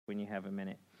when you have a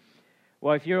minute.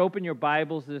 Well, if you open your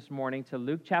Bibles this morning to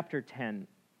Luke chapter 10,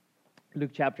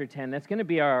 that's going to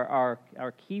be our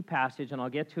key passage, and I'll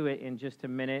get to it in just a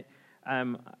minute.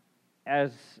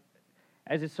 As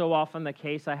is so often the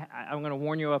case, I'm going to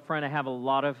warn you up front, I have a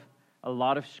lot of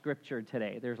scripture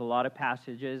today. There's a lot of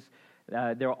passages.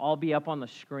 They'll all be up on the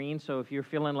screen, so if you're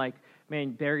feeling like,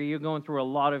 man, Barry, you're going through a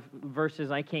lot of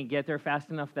verses, I can't get there fast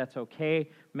enough, that's okay.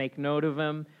 Make note of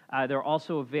them. They're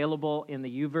also available in the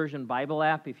YouVersion Bible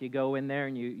app. If you go in there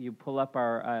and you pull up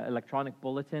our electronic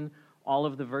bulletin, all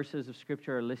of the verses of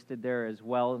Scripture are listed there as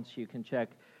well, and so you can check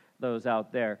those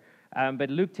out there. But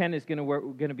Luke 10 is going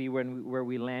to be where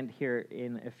we land here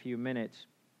in a few minutes.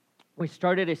 We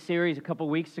started a series a couple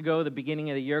weeks ago, the beginning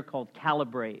of the year, called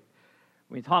Calibrate.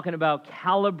 We're talking about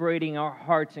calibrating our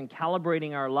hearts and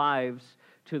calibrating our lives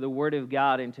to the Word of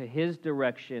God and to His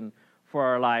direction for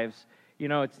our lives. You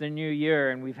know, it's the new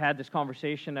year, and we've had this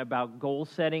conversation about goal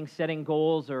setting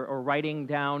goals or writing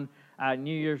down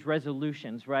New Year's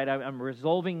resolutions, right? I'm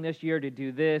resolving this year to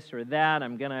do this or that.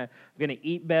 I'm gonna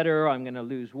eat better, or I'm gonna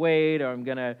lose weight, or I'm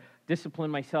gonna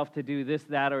discipline myself to do this,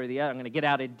 that, or the other. I'm gonna get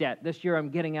out of debt. This year I'm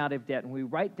getting out of debt. And we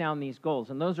write down these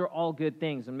goals, and those are all good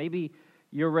things. And maybe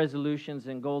your resolutions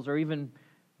and goals are even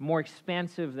more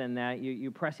expansive than that.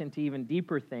 You press into even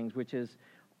deeper things, which is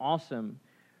awesome.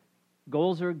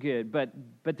 Goals are good, but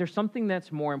there's something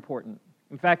that's more important.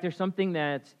 In fact, there's something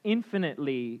that's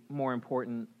infinitely more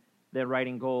important than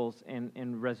writing goals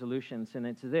and resolutions, and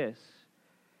it's this: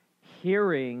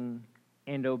 hearing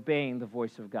and obeying the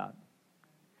voice of God.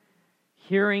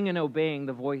 Hearing and obeying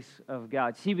the voice of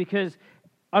God. See, because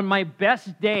on my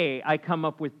best day, I come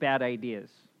up with bad ideas.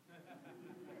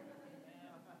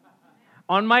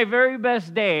 On my very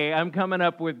best day, I'm coming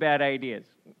up with bad ideas.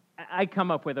 I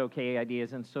come up with okay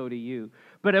ideas, and so do you.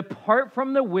 But apart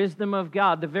from the wisdom of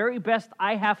God, the very best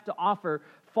I have to offer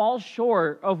falls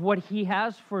short of what He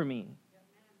has for me,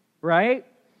 right?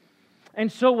 And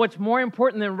so what's more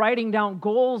important than writing down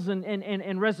goals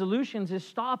and resolutions is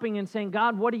stopping and saying,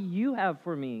 God, what do you have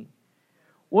for me?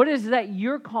 What is that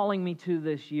you're calling me to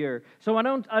this year? So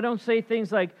I don't say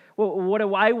things like, well, what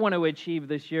do I want to achieve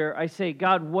this year? I say,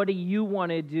 God, what do you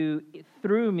want to do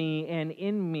through me and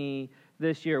in me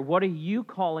this year? What are you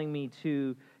calling me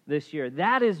to this year?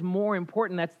 That is more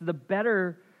important. That's the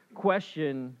better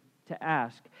question to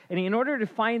ask. And in order to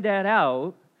find that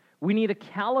out, we need to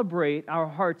calibrate our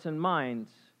hearts and minds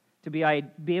to be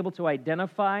able to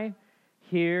identify,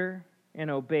 hear,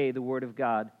 and obey the Word of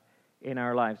God in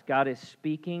our lives. God is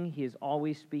speaking. He is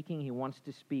always speaking. He wants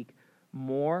to speak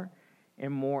more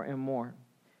and more and more.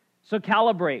 So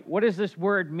calibrate. What does this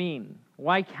word mean?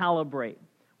 Why calibrate?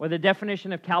 Well, the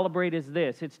definition of calibrate is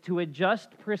this: it's to adjust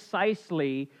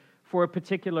precisely for a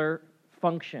particular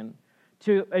function.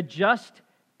 To adjust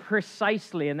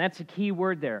precisely, and that's a key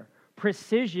word there.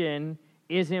 Precision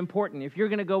is important. If you're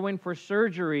going to go in for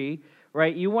surgery,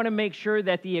 right, you want to make sure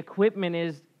that the equipment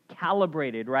is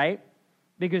calibrated, right?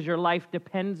 Because your life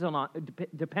depends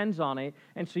on it,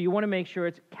 and so you want to make sure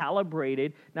it's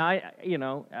calibrated. Now,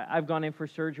 I've gone in for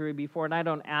surgery before, and I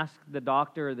don't ask the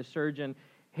doctor or the surgeon,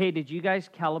 hey, did you guys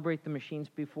calibrate the machines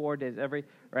before?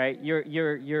 Right?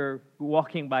 You're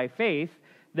walking by faith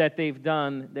that they've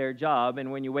done their job,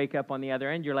 and when you wake up on the other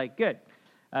end, you're like, good,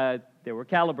 they were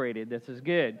calibrated. This is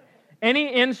good.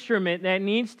 Any instrument that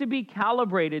needs to be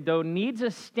calibrated, though, needs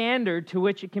a standard to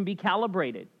which it can be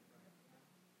calibrated.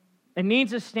 It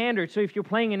needs a standard. So if you're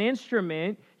playing an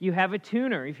instrument, you have a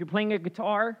tuner. If you're playing a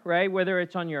guitar, right, whether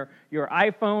it's on your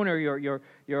iPhone or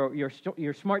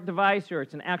your smart device, or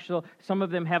it's an actual, some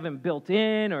of them have them built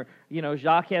in, or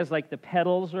Jacques has like the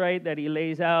pedals, right, that he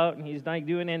lays out and he's like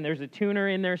doing it, and there's a tuner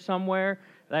in there somewhere.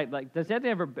 Like does that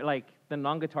ever, like the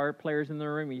non-guitar players in the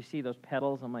room, you see those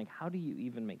pedals? I'm like, how do you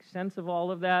even make sense of all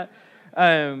of that?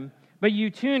 But you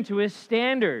tune to a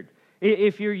standard.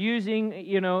 If you're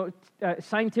using,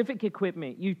 scientific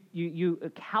equipment, you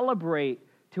calibrate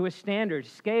to a standard.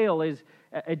 Scale is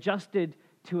adjusted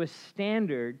to a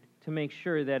standard to make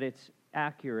sure that it's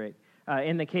accurate.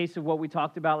 In the case of what we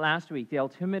talked about last week, the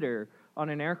altimeter on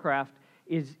an aircraft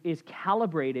is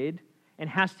calibrated and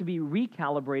has to be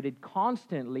recalibrated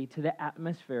constantly to the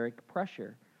atmospheric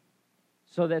pressure,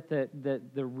 so that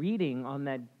the reading on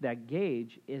that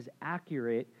gauge is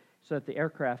accurate, so that the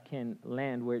aircraft can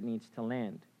land where it needs to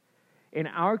land. In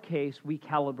our case, we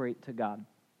calibrate to God.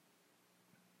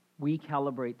 We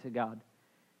calibrate to God,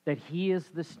 that He is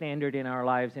the standard in our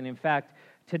lives. And in fact,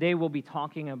 today we'll be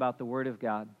talking about the Word of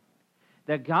God.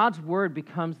 that God's Word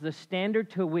becomes the standard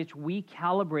to which we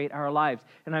calibrate our lives.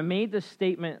 And I made this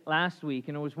statement last week,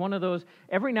 and it was one of those,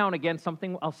 every now and again,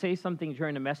 I'll say something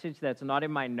during a message that's not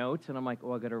in my notes, and I'm like,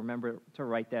 oh, I've got to remember to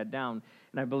write that down.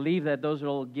 And I believe that those are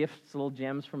little gifts, little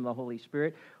gems from the Holy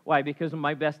Spirit. Why? Because on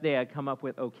my best day, I come up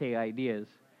with okay ideas.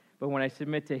 But when I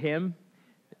submit to Him,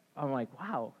 I'm like,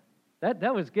 wow,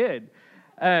 that was good.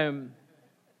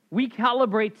 We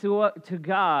calibrate to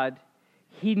God.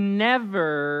 He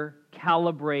never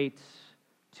calibrates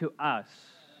to us.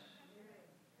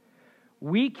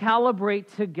 We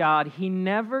calibrate to God. He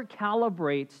never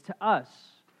calibrates to us.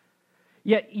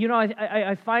 Yet,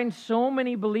 I find so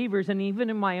many believers, and even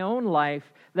in my own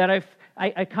life, that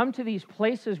I come to these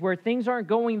places where things aren't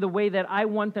going the way that I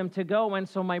want them to go, and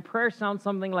so my prayer sounds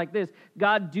something like this: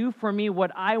 God, do for me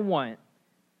what I want.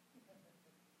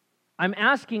 I'm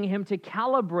asking Him to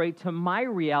calibrate to my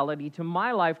reality, to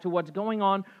my life, to what's going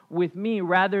on with me,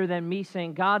 rather than me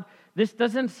saying, God, this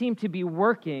doesn't seem to be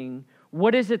working.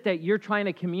 What is it that you're trying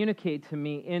to communicate to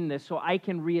me in this so I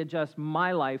can readjust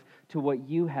my life to what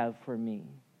you have for me?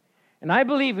 And I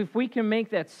believe if we can make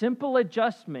that simple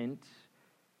adjustment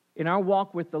in our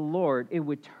walk with the Lord, it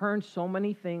would turn so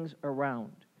many things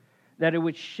around, that it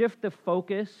would shift the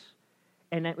focus,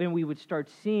 and we would start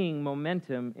seeing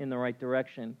momentum in the right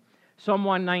direction. Psalm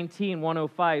 119,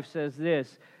 105 says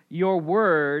this: your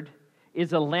word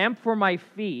is a lamp for my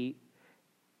feet,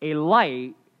 a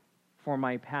light for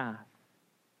my path.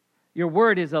 Your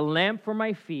word is a lamp for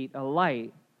my feet, a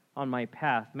light on my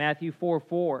path. Matthew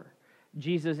 4:4,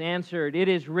 Jesus answered, it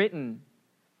is written,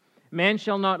 man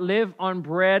shall not live on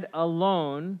bread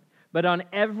alone, but on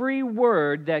every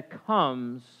word that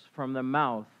comes from the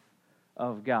mouth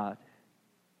of God.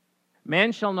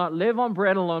 Man shall not live on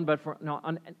bread alone, but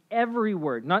on every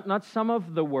word, not some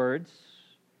of the words.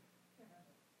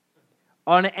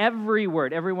 On every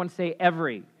word. Everyone say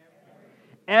every.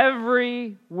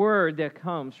 Every word that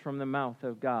comes from the mouth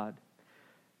of God.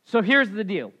 So here's the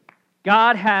deal.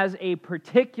 God has a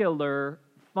particular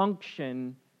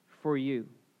function for you.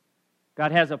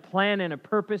 God has a plan and a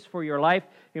purpose for your life.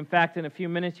 In fact, in a few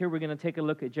minutes here, we're going to take a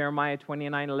look at Jeremiah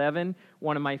 29:11,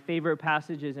 one of my favorite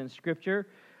passages in Scripture.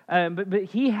 But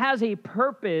He has a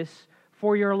purpose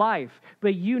for your life.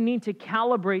 But you need to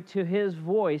calibrate to His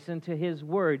voice and to His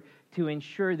word to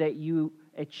ensure that you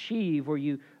achieve or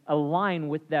you align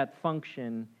with that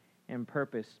function and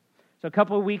purpose. So a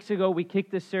couple of weeks ago, we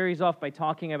kicked this series off by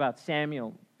talking about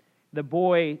Samuel. The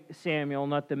boy Samuel,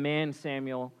 not the man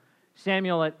Samuel.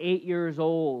 Samuel at 8 years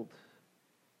old.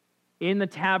 In the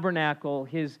tabernacle,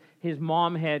 his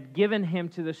mom had given him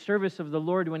to the service of the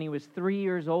Lord when he was 3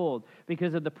 years old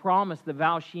because of the promise, the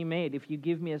vow she made. If you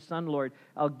give me a son, Lord,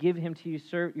 I'll give him to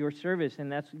your service.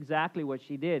 And that's exactly what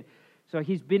she did. So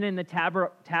he's been in the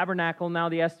tabernacle now.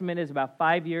 The estimate is about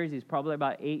 5 years. He's probably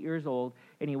about 8 years old.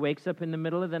 And he wakes up in the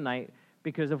middle of the night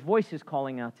because a voice is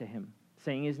calling out to him,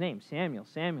 saying his name, Samuel,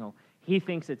 Samuel. He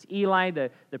thinks it's Eli.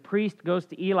 The priest goes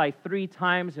to Eli 3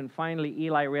 times, and finally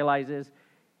Eli realizes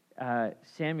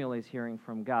Samuel is hearing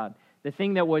from God. The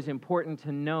thing that was important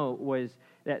to note was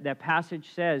that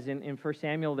passage says in 1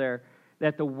 Samuel there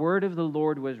that the word of the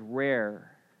Lord was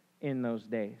rare in those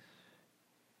days.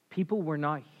 People were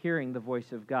not hearing the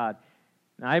voice of God.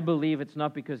 Now, I believe it's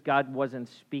not because God wasn't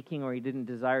speaking or He didn't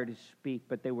desire to speak,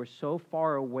 but they were so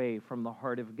far away from the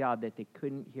heart of God that they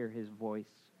couldn't hear His voice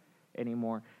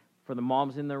anymore. For the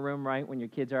moms in the room, right, when your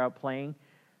kids are out playing,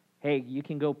 hey, you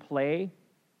can go play,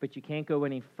 but you can't go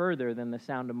any further than the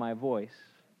sound of my voice,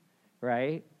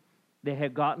 right? They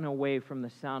had gotten away from the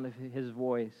sound of His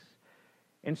voice.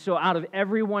 And so out of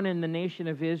everyone in the nation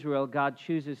of Israel, God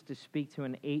chooses to speak to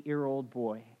an 8-year-old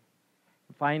boy.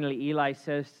 And finally, Eli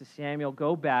says to Samuel,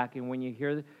 go back, and when you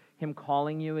hear him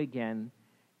calling you again,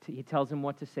 he tells him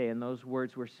what to say. And those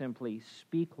words were simply,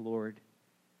 speak, Lord,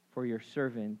 for your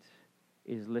servant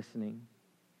is listening.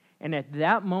 And at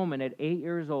that moment, at 8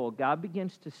 years old, God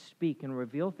begins to speak and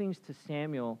reveal things to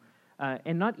Samuel,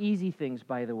 and not easy things,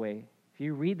 by the way. If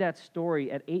you read that story,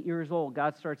 at 8 years old,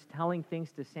 God starts telling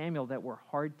things to Samuel that were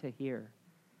hard to hear.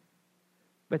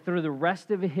 But through the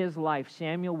rest of his life,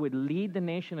 Samuel would lead the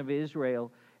nation of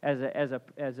Israel as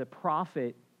a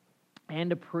prophet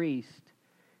and a priest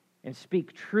and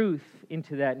speak truth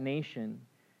into that nation.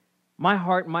 My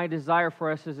heart, my desire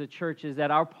for us as a church is that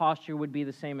our posture would be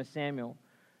the same as Samuel.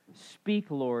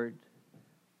 Speak, Lord,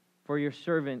 for your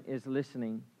servant is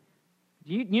listening.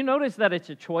 Do you notice that it's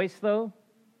a choice, though?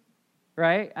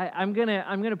 Right? I'm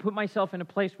gonna put myself in a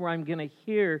place where I'm gonna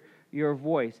hear your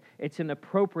voice. It's an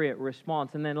appropriate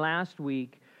response. And then last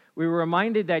week, we were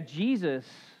reminded that Jesus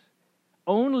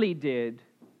only did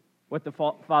what the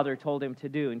Father told him to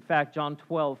do. In fact, John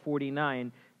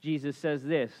 12:49, Jesus says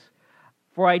this,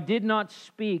 "For I did not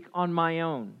speak on my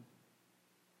own,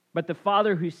 but the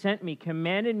Father who sent me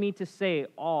commanded me to say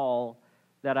all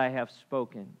that I have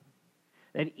spoken."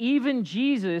 That even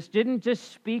Jesus didn't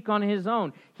just speak on his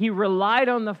own. He relied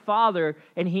on the Father,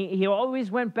 and he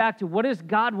always went back to, what does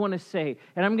God want to say?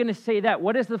 And I'm going to say that.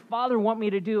 What does the Father want me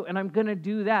to do? And I'm going to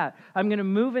do that. I'm going to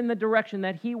move in the direction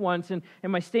that he wants. And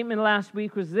my statement last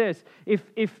week was this: if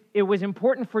it was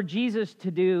important for Jesus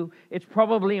to do, it's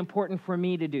probably important for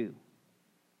me to do.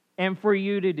 And for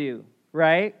you to do,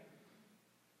 right?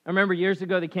 I remember years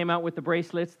ago they came out with the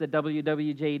bracelets, the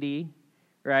WWJD,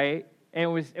 right? And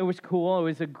it was cool. It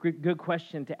was a good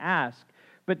question to ask.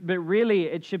 But really,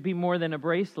 it should be more than a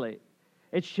bracelet.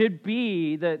 It should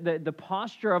be the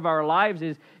posture of our lives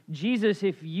is, Jesus,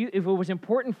 if it was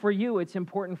important for you, it's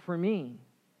important for me.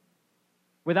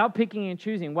 Without picking and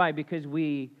choosing. Why? Because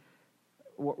we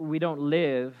don't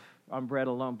live on bread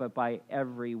alone, but by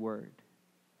every word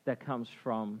that comes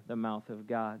from the mouth of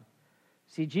God.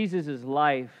 See, Jesus'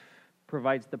 life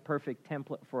provides the perfect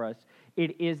template for us.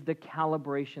 It is the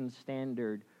calibration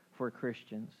standard for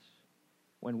Christians.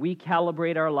 When we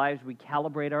calibrate our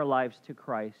lives to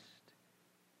Christ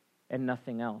and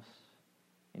nothing else.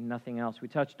 And nothing else. We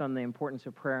touched on the importance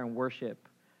of prayer and worship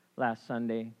last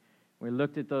Sunday. We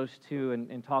looked at those two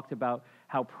and talked about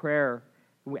how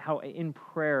in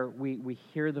prayer we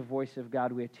hear the voice of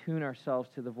God. We attune ourselves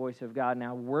to the voice of God.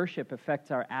 Now worship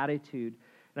affects our attitude.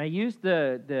 And I used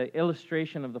the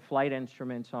illustration of the flight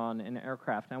instruments on an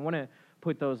aircraft. And I want to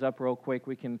put those up real quick.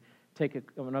 We're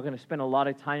not going to spend a lot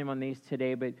of time on these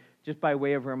today, but just by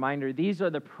way of reminder, these are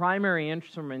the primary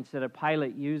instruments that a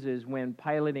pilot uses when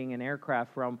piloting an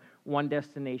aircraft from one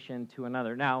destination to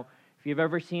another. Now, if you've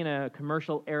ever seen a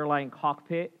commercial airline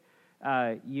cockpit,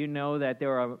 you know that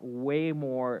there are way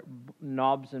more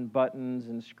knobs and buttons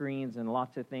and screens and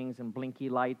lots of things and blinky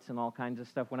lights and all kinds of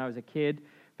stuff. When I was a kid,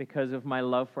 because of my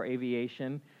love for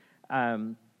aviation,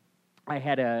 I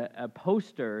had a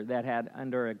poster that had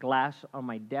under a glass on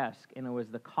my desk, and it was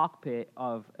the cockpit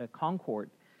of a Concorde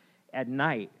at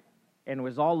night, and it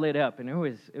was all lit up, and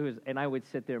and I would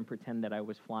sit there and pretend that I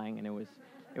was flying, and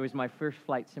it was my first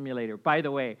flight simulator. By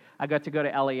the way, I got to go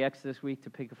to LAX this week to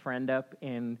pick a friend up,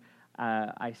 and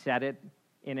I sat it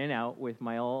in and out with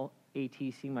my old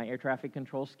ATC, my air traffic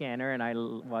control scanner, and I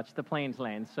watched the planes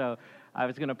land. So I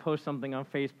was going to post something on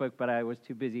Facebook, but I was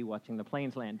too busy watching the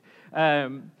planes land.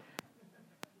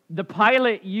 The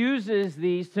pilot uses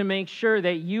these to make sure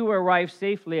that you arrive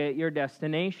safely at your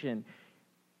destination.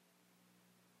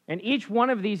 And each one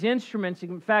of these instruments,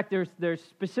 in fact, there's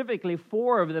specifically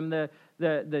 4 of them, the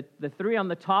 3 on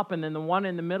the top and then the 1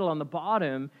 in the middle on the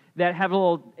bottom, that have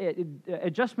little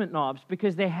adjustment knobs,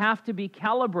 because they have to be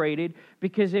calibrated,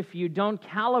 because if you don't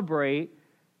calibrate,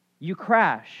 you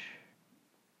crash.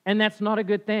 And that's not a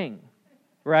good thing,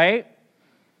 right?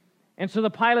 And so the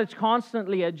pilot's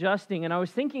constantly adjusting. And I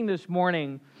was thinking this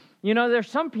morning, there's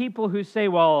some people who say,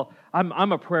 well,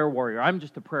 I'm a prayer warrior. I'm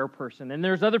just a prayer person. And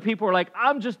there's other people who are like,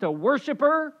 I'm just a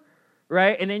worshiper,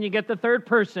 right? And then you get the third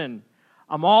person.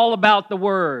 I'm all about the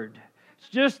Word. It's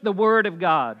just the Word of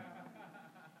God.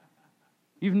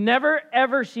 You've never,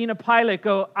 ever seen a pilot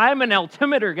go, I'm an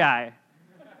altimeter guy.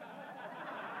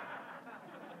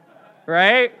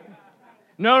 Right?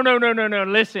 No.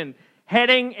 Listen.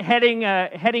 Heading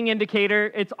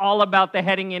indicator, it's all about the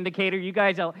heading indicator. You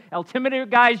guys, altimeter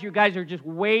guys, you guys are just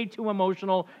way too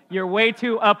emotional. You're way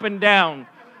too up and down.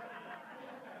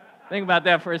 Think about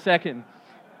that for a second.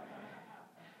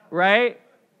 Right?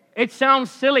 It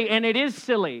sounds silly, and it is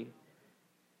silly.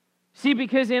 See,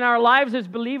 because in our lives as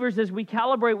believers, as we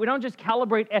calibrate, we don't just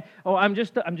calibrate, I'm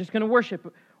just going to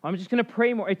worship. I'm just going to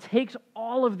pray more. It takes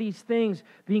all of these things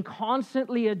being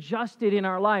constantly adjusted in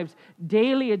our lives,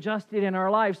 daily adjusted in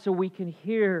our lives, so we can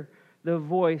hear the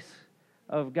voice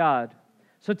of God.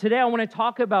 So today I want to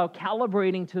talk about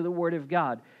calibrating to the Word of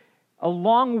God.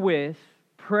 Along with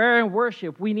prayer and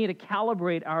worship, we need to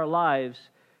calibrate our lives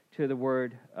to the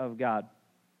Word of God.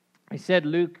 I said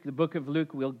Luke, the book of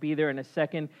Luke, we'll be there in a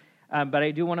second. But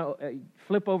I do want to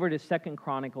flip over to 2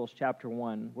 Chronicles chapter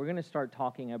 1. We're going to start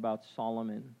talking about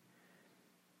Solomon.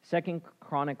 2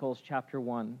 Chronicles chapter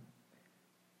 1,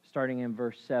 starting in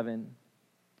verse 7.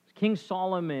 King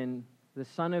Solomon, the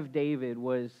son of David,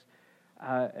 was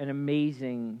an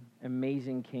amazing,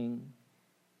 amazing king.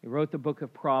 He wrote the book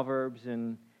of Proverbs,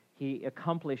 and he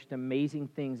accomplished amazing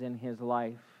things in his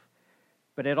life.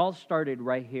 But it all started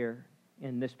right here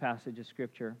in this passage of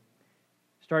Scripture.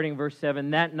 Starting verse 7,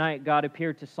 that night God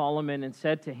appeared to Solomon and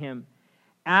said to him,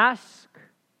 ask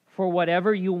for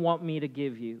whatever you want me to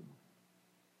give you.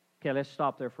 Okay, let's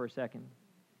stop there for a second.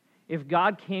 If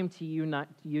God came to you,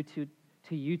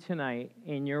 to you tonight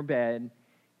in your bed,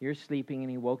 you're sleeping,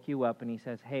 and He woke you up, and He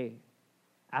says, hey,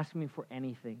 ask me for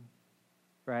anything,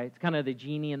 right? It's kind of the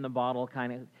genie in the bottle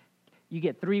kind of. You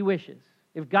get 3 wishes.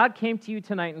 If God came to you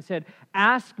tonight and said,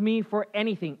 ask me for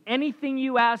anything, anything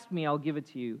you ask me, I'll give it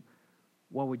to you,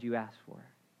 what would you ask for?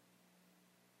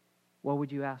 What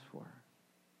would you ask for?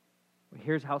 Well,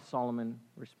 here's how Solomon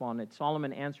responded.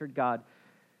 Solomon answered God,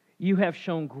 you have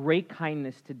shown great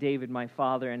kindness to David, my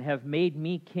father, and have made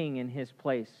me king in his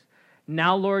place.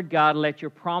 Now, Lord God, let your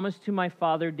promise to my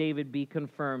father David be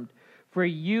confirmed. For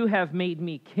you have made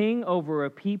me king over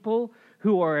a people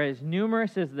who are as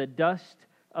numerous as the dust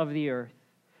of the earth.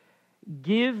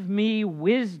 Give me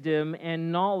wisdom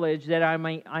and knowledge that I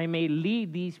may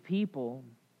lead these people.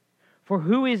 For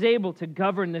who is able to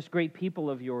govern this great people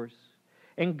of yours?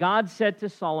 And God said to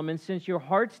Solomon, since your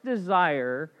heart's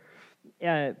desire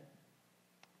and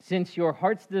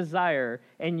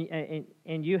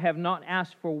you have not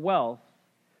asked for wealth,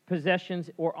 possessions,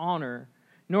 or honor,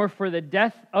 nor for the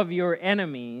death of your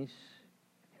enemies,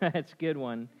 that's a good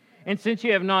one, and since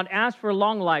you have not asked for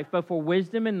long life, but for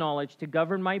wisdom and knowledge to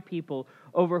govern my people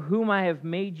over whom I have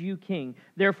made you king,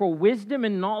 therefore wisdom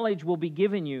and knowledge will be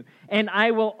given you, and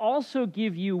I will also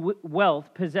give you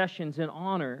wealth, possessions, and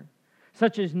honor,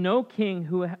 such as no king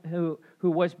who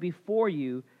was before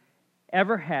you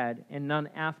ever had, and none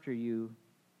after you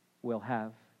will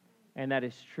have. And that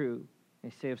is true. They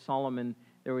say of Solomon,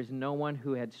 there was no one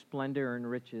who had splendor and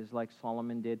riches like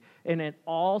Solomon did. And it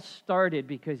all started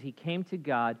because he came to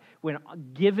God when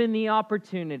given the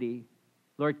opportunity,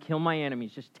 Lord, kill my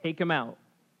enemies, just take them out,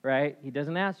 right? He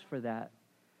doesn't ask for that.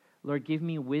 Lord, give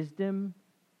me wisdom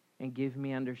and give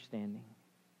me understanding.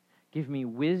 Give me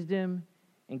wisdom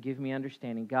and give me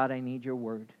understanding. God, I need your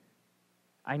word.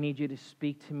 I need you to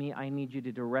speak to me. I need you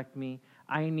to direct me.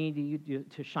 I need you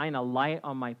to shine a light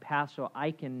on my path so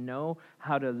I can know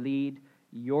how to lead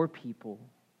your people.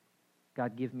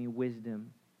 God, give me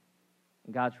wisdom.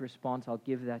 And God's response, I'll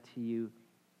give that to you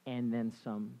and then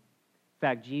some. In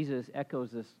fact, Jesus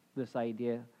echoes this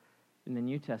idea in the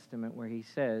New Testament where he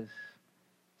says,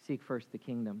 seek first the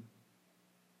kingdom.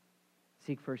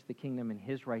 Seek first the kingdom and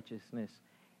his righteousness,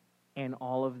 and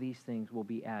all of these things will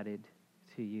be added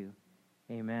to you.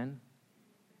 Amen.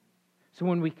 So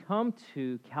when we come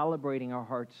to calibrating our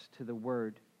hearts to the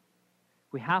Word,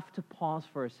 we have to pause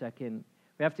for a second.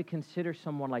 We have to consider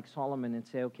someone like Solomon and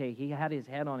say, okay, he had his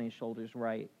head on his shoulders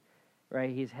right?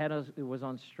 His head was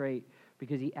on straight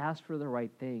because he asked for the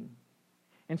right thing.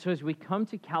 And so as we come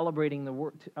to calibrating the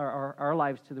word, our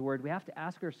lives to the Word, we have to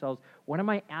ask ourselves, what am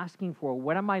I asking for?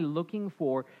 What am I looking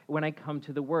for when I come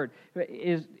to the Word?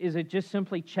 Is it just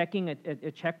simply checking a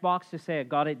checkbox to say I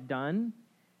got it done?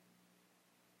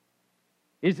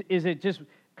 Is it just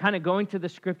kind of going to the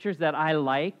scriptures that I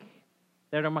like,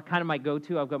 that are kind of my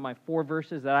go-to? I've got my 4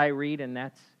 verses that I read and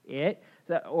that's it?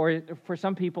 Or for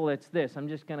some people it's this, I'm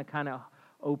just going to kind of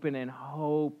open and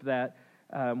hope that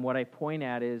what I point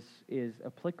at is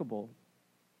applicable.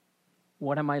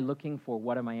 What am I looking for?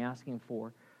 What am I asking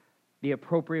for? The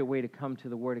appropriate way to come to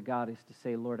the Word of God is to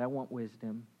say, Lord, I want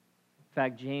wisdom. In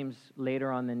fact, James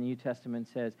later on in the New Testament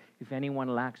says, if anyone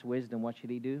lacks wisdom, what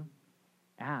should he do?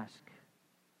 Ask.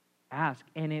 Ask,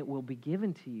 and it will be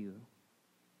given to you.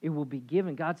 It will be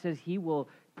given. God says he will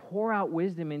pour out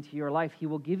wisdom into your life. He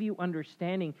will give you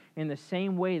understanding in the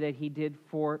same way that he did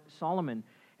for Solomon.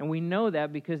 And we know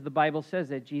that because the Bible says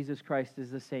that Jesus Christ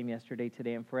is the same yesterday,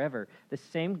 today, and forever. The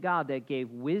same God that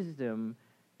gave wisdom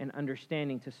and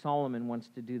understanding to Solomon wants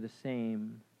to do the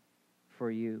same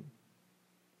for you.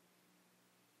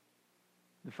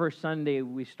 The first Sunday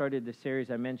we started the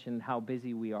series, I mentioned how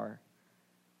busy we are.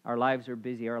 Our lives are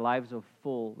busy. Our lives are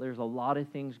full. There's a lot of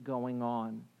things going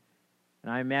on.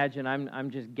 And I imagine I'm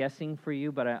just guessing for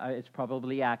you, but it's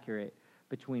probably accurate.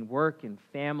 Between work and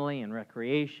family and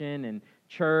recreation and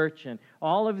church and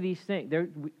all of these things,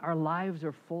 our lives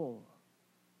are full.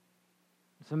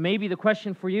 So maybe the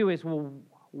question for you is, well,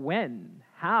 when?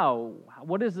 How?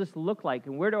 What does this look like?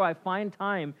 And where do I find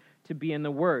time to be in the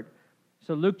Word?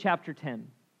 So Luke chapter 10.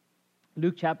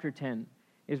 Luke chapter 10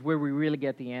 is where we really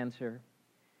get the answer.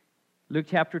 Luke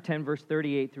chapter 10, verse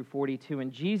 38 through 42.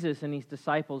 And Jesus and his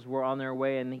disciples were on their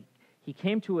way, and he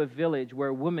came to a village where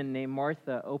a woman named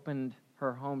Martha opened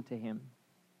her home to him.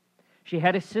 She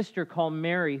had a sister called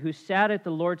Mary who sat at the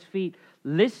Lord's feet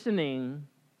listening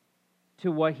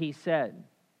to what he said.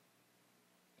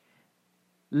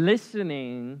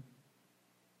 Listening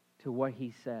to what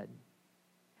he said.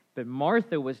 But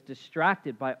Martha was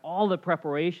distracted by all the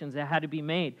preparations that had to be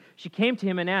made. She came to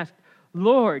him and asked,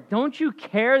 Lord, don't you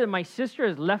care that my sister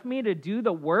has left me to do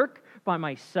the work by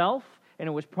myself? And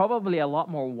it was probably a lot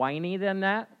more whiny than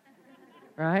that,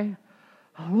 right?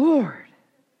 Lord,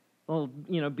 little,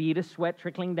 bead of sweat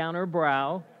trickling down her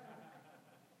brow.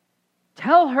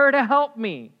 Tell her to help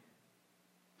me.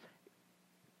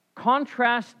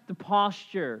 Contrast the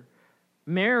posture.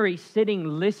 Mary sitting,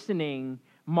 listening.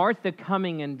 Martha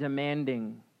coming and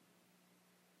demanding.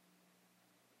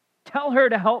 Tell her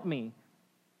to help me.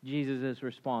 Jesus'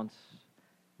 response,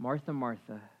 Martha,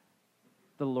 Martha,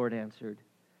 the Lord answered,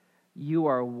 you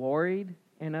are worried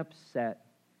and upset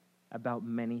about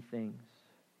many things,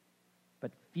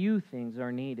 but few things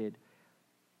are needed,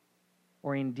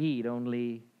 or indeed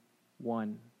only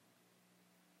one.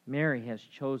 Mary has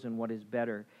chosen what is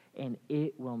better, and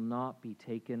it will not be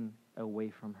taken away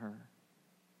from her.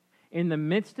 In the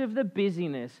midst of the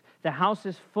busyness, the house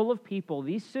is full of people.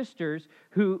 These sisters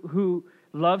who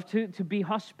love to be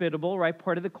hospitable, right?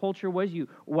 Part of the culture was you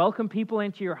welcome people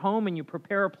into your home and you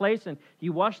prepare a place and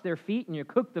you wash their feet and you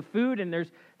cook the food and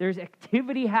there's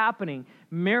activity happening.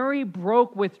 Mary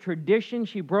broke with tradition.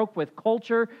 She broke with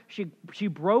culture. She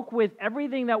broke with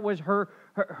everything that was her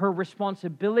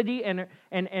responsibility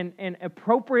and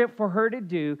appropriate for her to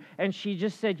do. And she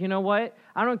just said, you know what?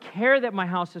 I don't care that my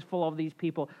house is full of these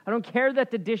people. I don't care that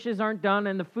the dishes aren't done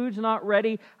and the food's not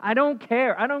ready. I don't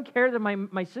care. I don't care that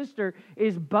my sister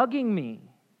is bugging me.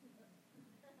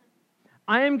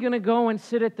 I am going to go and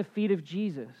sit at the feet of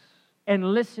Jesus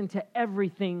and listen to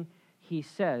everything he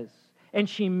says. And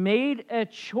she made a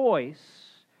choice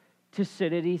to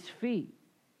sit at his feet.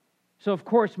 So, of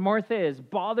course, Martha is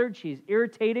bothered. She's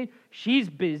irritated. She's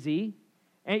busy.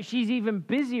 And she's even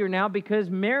busier now because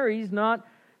Mary's not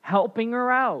helping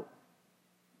her out.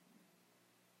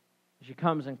 She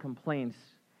comes and complains.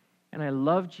 And I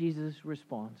love Jesus'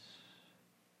 response.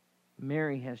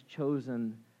 Mary has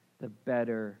chosen the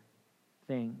better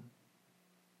thing.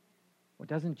 Well,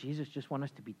 doesn't Jesus just want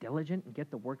us to be diligent and get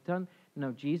the work done?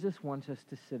 No, Jesus wants us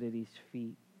to sit at his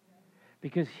feet.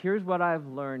 Because here's what I've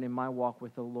learned in my walk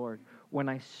with the Lord. When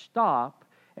I stop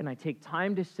and I take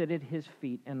time to sit at his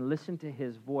feet and listen to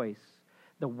his voice,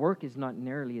 the work is not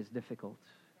nearly as difficult.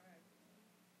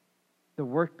 The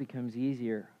work becomes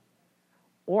easier.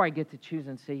 Or I get to choose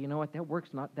and say, you know what, that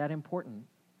work's not that important.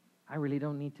 I really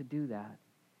don't need to do that.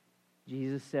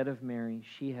 Jesus said of Mary,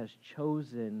 she has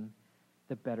chosen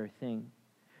the better thing.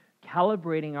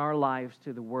 Calibrating our lives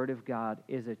to the Word of God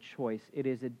is a choice. It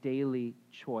is a daily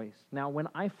choice. Now, when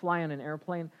I fly on an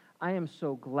airplane, I am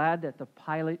so glad that the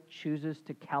pilot chooses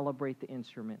to calibrate the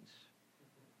instruments.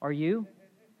 Are you?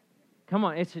 Come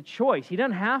on, it's a choice. He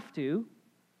doesn't have to,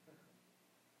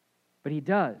 but he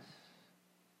does.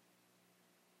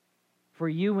 For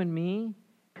you and me,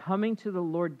 coming to the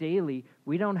Lord daily,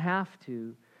 we don't have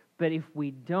to, but if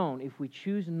we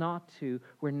choose not to,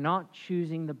 we're not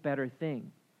choosing the better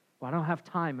thing. Well, I don't have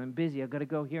time. I'm busy. I've got to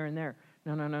go here and there.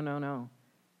 No.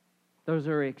 Those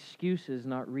are excuses,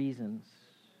 not reasons.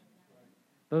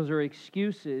 Those are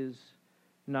excuses,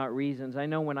 not reasons. I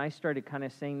know when I started kind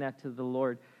of saying that to the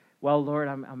Lord, well, Lord,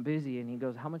 I'm busy. And he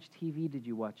goes, how much TV did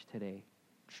you watch today?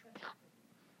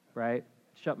 Right?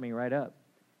 Shut me right up.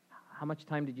 How much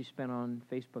time did you spend on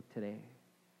Facebook today?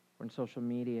 Or on social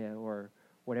media or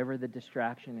whatever the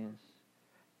distraction is?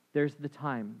 There's the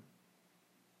time.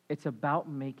 It's about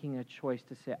making a choice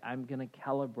to say, I'm going to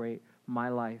calibrate my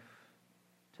life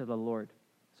to the Lord.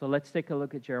 So let's take a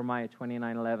look at Jeremiah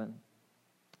 29:11.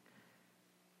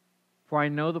 For I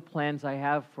know the plans I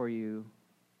have for you,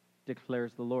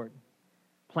 declares the Lord.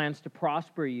 Plans to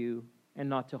prosper you and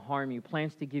not to harm you.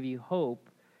 Plans to give you hope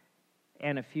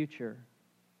and a future.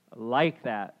 Like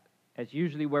that. That's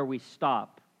usually where we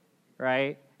stop,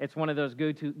 right? It's one of those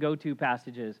go-to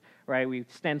passages, right? We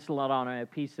stencil it on a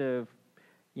piece of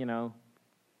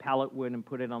pallet wood and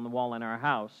put it on the wall in our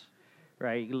house,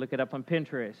 right? You can look it up on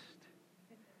Pinterest.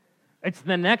 It's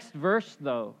the next verse,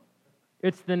 though.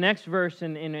 It's the next verse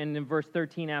in verse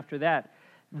 13 after that.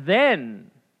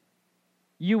 Then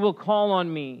you will call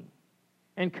on me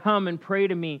and come and pray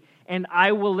to me, and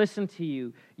I will listen to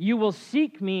you. You will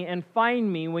seek me and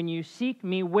find me when you seek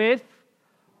me with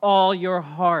all your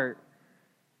heart.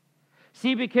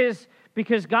 See, because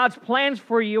God's plans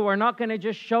for you are not going to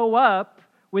just show up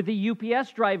with a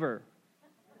UPS driver,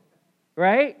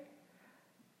 right?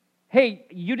 Hey,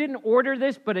 you didn't order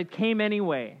this, but it came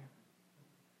anyway.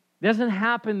 It doesn't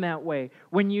happen that way.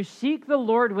 When you seek the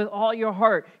Lord with all your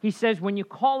heart, he says, when you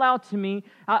call out to me,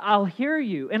 I'll hear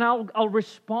you and I'll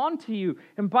respond to you.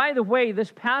 And by the way,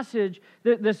 this passage,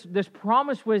 this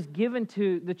promise was given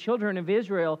to the children of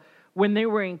Israel when they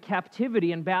were in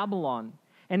captivity in Babylon.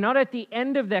 and not at the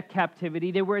end of that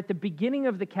captivity. They were at the beginning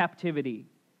of the captivity.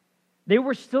 They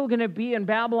were still going to be in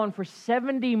Babylon for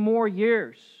 70 more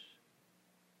years.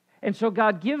 And so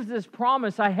God gives this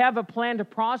promise, I have a plan to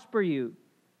prosper you.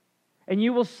 And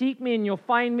you will seek me and you'll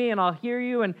find me and I'll hear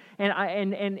you and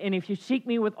if you seek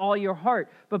me with all your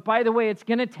heart. But by the way, it's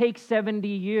going to take 70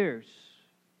 years.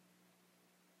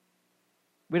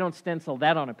 We don't stencil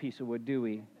that on a piece of wood, do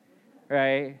we?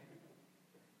 Right?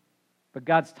 But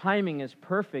God's timing is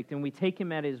perfect, and we take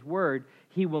Him at His word.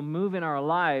 He will move in our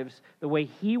lives the way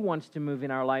He wants to move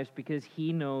in our lives because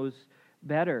He knows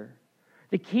better.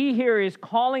 The key here is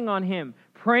calling on Him,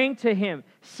 praying to Him,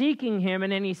 seeking Him,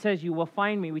 and then He says, you will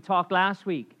find me. We talked last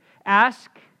week. Ask,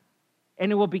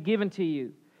 and it will be given to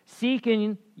you. Seek,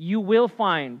 and you will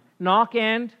find. Knock,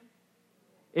 and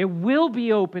it will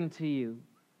be open to you.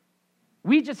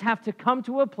 We just have to come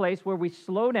to a place where we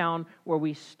slow down, where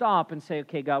we stop and say,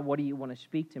 okay, God, what do you want to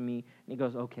speak to me? And He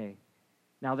goes, okay,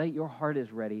 now that your heart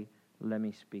is ready, let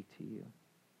me speak to you.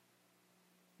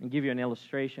 And give you an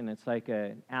illustration. It's like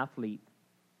an athlete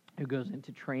who goes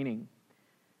into training.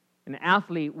 An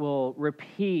athlete will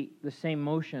repeat the same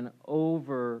motion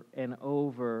over and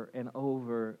over and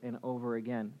over and over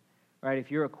again. Right? If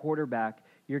you're a quarterback,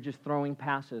 you're just throwing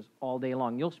passes all day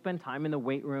long. You'll spend time in the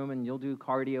weight room and you'll do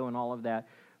cardio and all of that.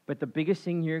 But the biggest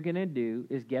thing you're going to do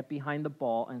is get behind the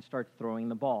ball and start throwing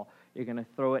the ball. You're going to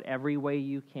throw it every way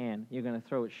you can. You're going to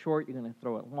throw it short. You're going to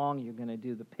throw it long. You're going to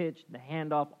do the pitch, the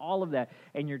handoff, all of that.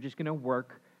 And you're just going to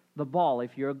work the ball.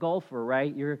 If you're a golfer,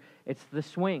 right, it's the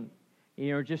swing.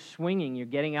 You're just swinging. You're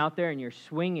getting out there and you're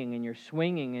swinging and you're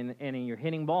swinging and you're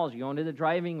hitting balls. You go into the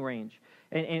driving range.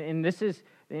 And this is,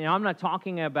 I'm not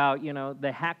talking about,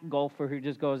 the hack golfer who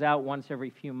just goes out once every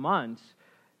few months.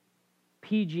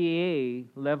 PGA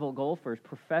level golfers,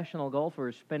 professional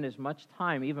golfers, spend as much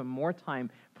time, even more time,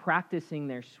 practicing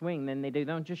their swing than they do.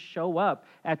 They don't just show up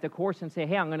at the course and say,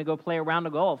 hey, I'm going to go play a round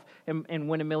of golf and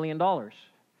win $1 million.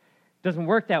 Doesn't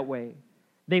work that way.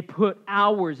 They put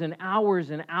hours and hours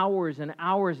and hours and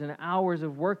hours and hours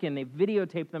of work in. They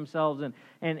videotape themselves and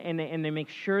they make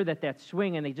sure that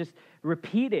swing, and they just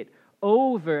repeat it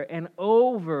over and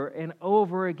over and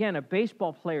over again. A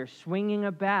baseball player swinging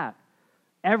a bat.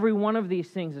 Every one of these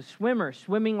things, a swimmer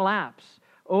swimming laps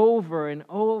over and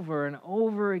over and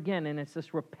over again. And it's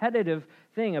this repetitive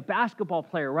thing. A basketball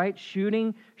player, right?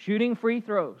 Shooting free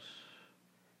throws.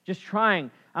 Just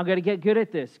trying. I've got to get good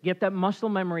at this. Get that muscle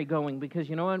memory going, because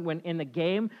you know what? When in the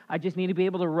game, I just need to be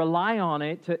able to rely on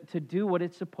it to do what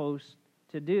it's supposed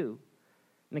to do.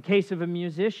 In the case of a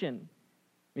musician,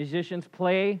 musicians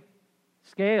play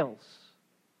scales,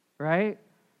 right?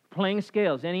 Playing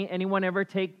scales. Anyone ever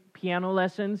take piano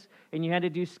lessons and you had to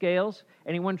do scales?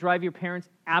 Anyone drive your parents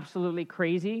absolutely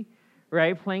crazy,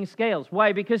 right? Playing scales.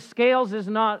 Why? Because scales is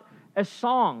not a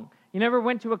song. You never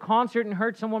went to a concert and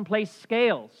heard someone play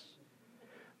scales.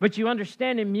 But you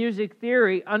understand in music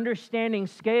theory, understanding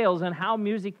scales and how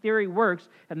music theory works,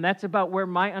 and that's about where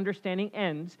my understanding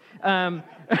ends.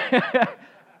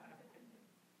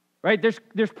 Right?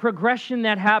 There's progression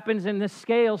that happens, and the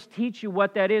scales teach you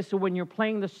what that is. So when you're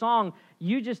playing the song,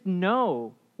 you just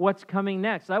know what's coming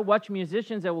next. I watch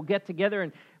musicians that will get together,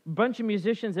 and a bunch of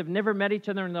musicians have never met each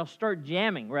other, and they'll start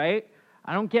jamming, right?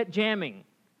 I don't get jamming.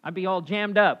 I'd be all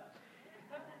jammed up.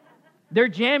 They're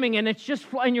jamming, and it's just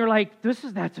flying. You're like,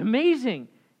 that's amazing.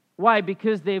 Why?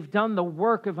 Because they've done the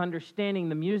work of understanding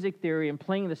the music theory and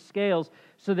playing the scales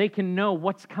so they can know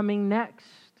what's coming next.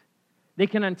 They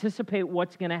can anticipate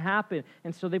what's going to happen,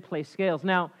 and so they play scales.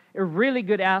 Now, a really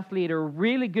good athlete or a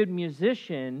really good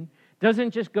musician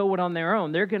doesn't just go it on their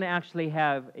own. They're going to actually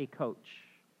have a coach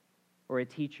or a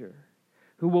teacher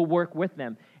who will work with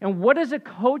them. And what does a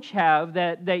coach have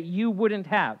that you wouldn't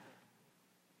have?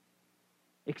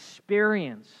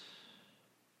 Experience,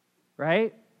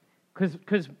 right?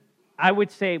 Because I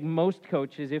would say most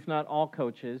coaches, if not all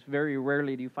coaches, very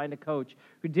rarely do you find a coach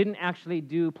who didn't actually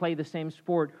play the same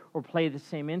sport or play the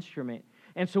same instrument.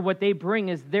 And so what they bring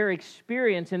is their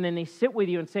experience, and then they sit with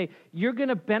you and say, you're going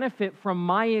to benefit from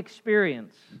my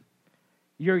experience.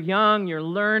 You're young, you're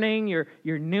learning, you're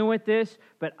new at this,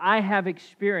 but I have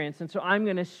experience, and so I'm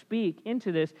going to speak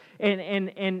into this.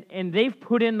 And they've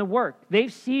put in the work.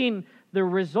 They've seen the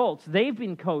results. They've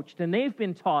been coached and they've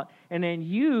been taught, and then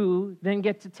you then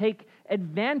get to take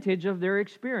advantage of their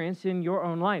experience in your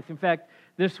own life. In fact,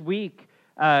 this week,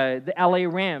 the LA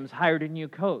Rams hired a new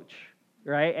coach,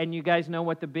 right? And you guys know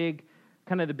what the big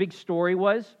story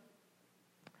was?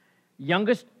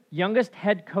 Youngest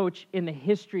head coach in the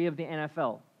history of the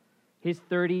NFL. He's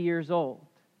 30 years old.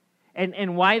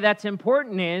 And why that's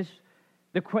important is,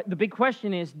 the big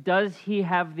question is, does he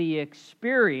have the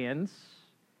experience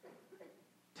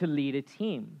to lead a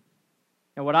team.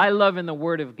 And what I love in the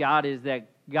Word of God is that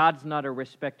God's not a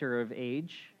respecter of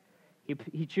age.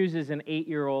 He chooses an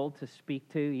 8-year-old to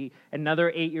speak to.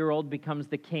 Another 8-year-old becomes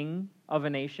the king of a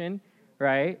nation,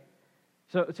 right?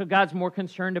 So God's more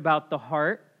concerned about the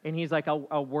heart, and He's like,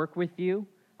 I'll work with you.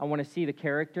 I want to see the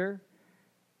character.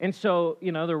 And so,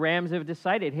 the Rams have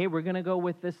decided, hey, we're going to go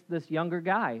with this younger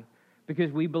guy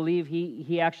because we believe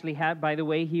he actually had, by the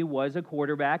way, he was a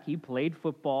quarterback. He played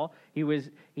football.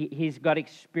 He's got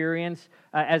experience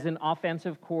as an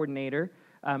offensive coordinator.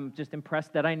 Just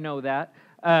impressed that I know that.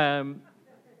 And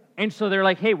so they're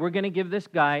like, hey, we're going to give this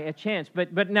guy a chance.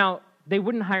 But now they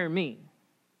wouldn't hire me.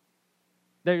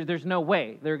 There's no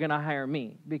way they're going to hire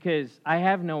me because I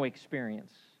have no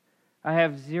experience. I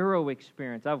have zero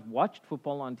experience. I've watched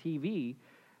football on TV.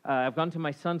 I've gone to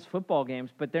my son's football games,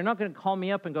 but they're not going to call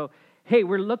me up and go, hey,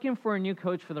 we're looking for a new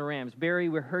coach for the Rams. Barry,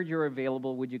 we heard you're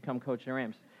available. Would you come coach the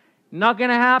Rams? Not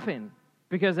going to happen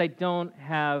because I don't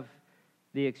have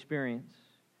the experience.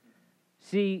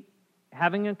 See,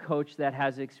 having a coach that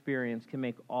has experience can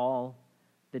make all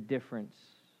the difference.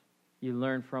 You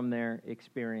learn from their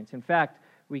experience. In fact,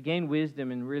 we gain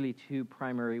wisdom in really two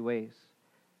primary ways: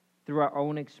 through our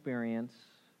own experience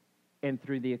and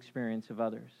through the experience of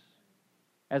others.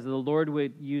 As the Lord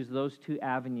would use those two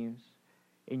avenues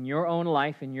in your own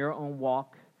life, in your own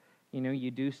walk,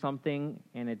 you do something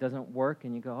and it doesn't work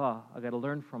and you go, oh, I got to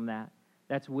learn from that.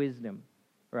 That's wisdom,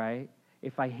 right?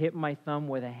 If I hit my thumb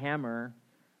with a hammer,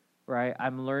 right,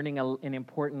 I'm learning an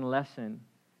important lesson.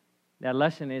 That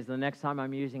lesson is the next time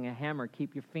I'm using a hammer,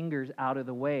 keep your fingers out of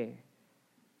the way,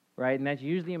 right? And that's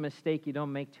usually a mistake you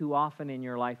don't make too often in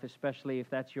your life, especially if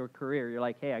that's your career. You're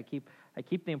like, hey, I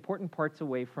keep the important parts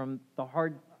away from the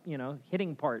hard,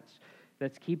 hitting parts.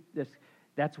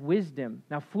 That's wisdom.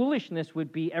 Now, foolishness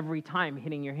would be every time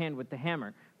hitting your hand with the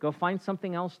hammer. Go find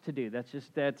something else to do.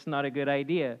 That's not a good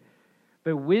idea.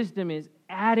 But wisdom is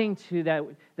adding to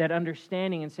that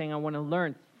understanding and saying, I want to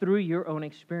learn through your own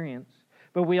experience.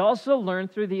 But we also learn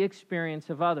through the experience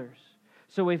of others.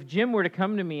 So if Jim were to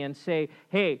come to me and say,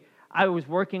 hey, I was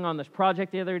working on this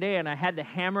project the other day and I had the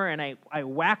hammer and I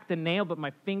whacked the nail, but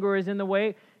my finger is in the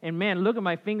way. And man, look at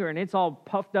my finger and it's all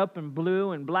puffed up and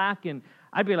blue and black. And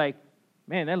I'd be like,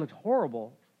 man, that looks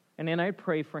horrible. And then I'd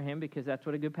pray for him because that's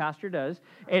what a good pastor does.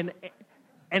 And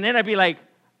then I'd be like,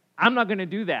 I'm not going to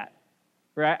do that.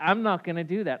 Right? I'm not going to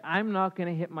do that. I'm not going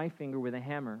to hit my finger with a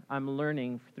hammer. I'm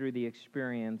learning through the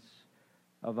experience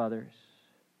of others.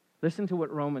 Listen to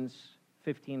what Romans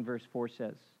 15 verse 4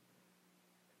 says.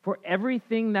 For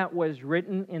everything that was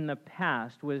written in the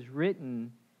past was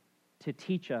written to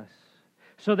teach us,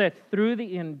 so that through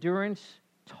the endurance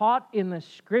taught in the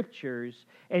Scriptures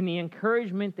and the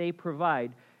encouragement they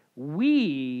provide,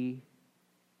 we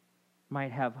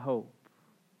might have hope.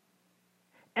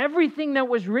 Everything that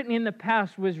was written in the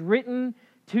past was written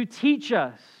to teach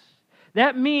us.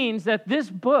 That means that this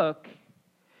book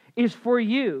is for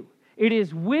you. It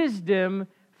is wisdom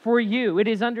for you. It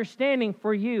is understanding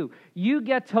for you. You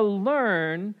get to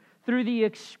learn through the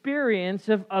experience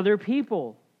of other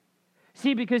people.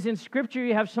 See, because in Scripture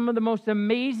you have some of the most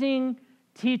amazing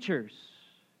teachers.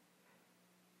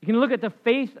 You can look at the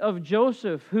faith of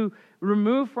Joseph, who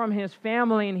removed from his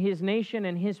family and his nation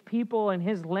and his people and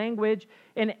his language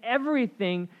and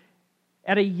everything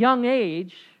at a young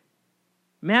age,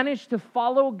 managed to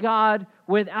follow God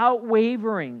without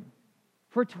wavering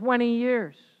for 20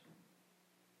 years.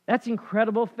 That's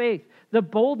incredible faith. The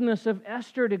boldness of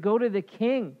Esther to go to the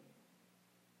king,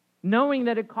 knowing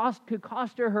that it could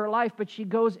cost her her life, but she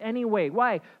goes anyway.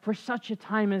 Why? For such a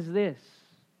time as this.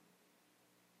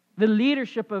 The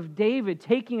leadership of David,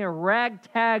 taking a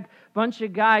ragtag bunch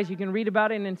of guys. You can read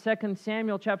about it in 2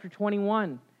 Samuel chapter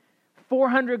 21.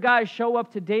 400 guys show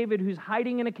up to David who's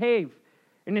hiding in a cave.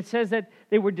 And it says that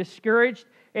they were discouraged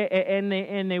and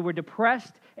they were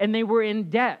depressed and they were in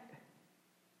debt.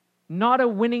 Not a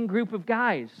winning group of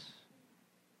guys.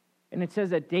 And it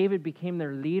says that David became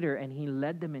their leader and he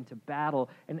led them into battle.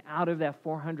 And out of that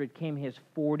 400 came his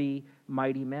 40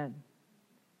 mighty men.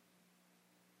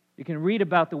 You can read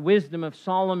about the wisdom of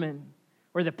Solomon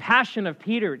or the passion of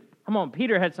Peter. Come on,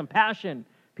 Peter had some passion.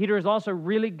 Peter is also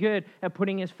really good at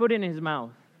putting his foot in his mouth.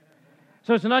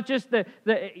 So it's not just the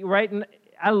right.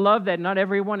 I love that not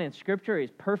everyone in Scripture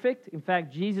is perfect. In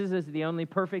fact, Jesus is the only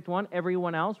perfect one.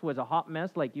 Everyone else was a hot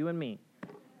mess like you and me.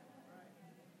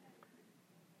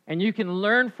 And you can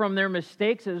learn from their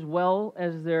mistakes as well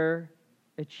as their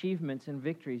achievements and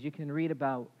victories. You can read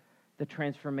about the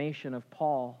transformation of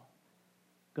Paul,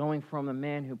 going from a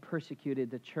man who persecuted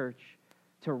the church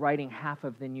to writing half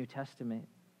of the New Testament.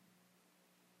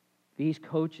 these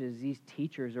coaches, these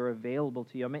teachers are available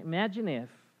to you. Imagine if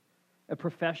a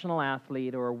professional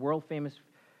athlete or a world-famous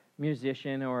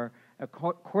musician or a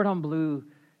cordon bleu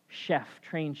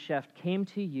trained chef came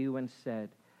to you and said,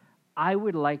 I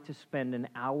would like to spend an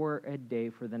hour a day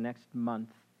for the next month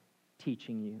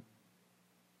teaching you.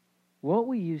 What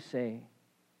will you say?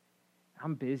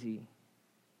 I'm busy.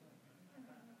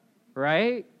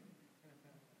 Right?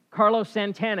 Carlos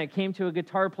Santana came to a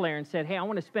guitar player and said, hey, I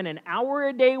want to spend an hour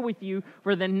a day with you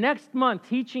for the next month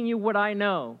teaching you what I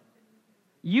know.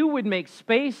 You would make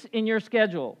space in your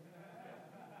schedule.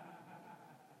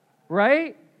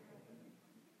 Right?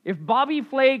 If Bobby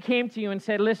Flay came to you and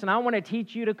said, listen, I want to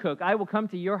teach you to cook. I will come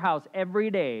to your house every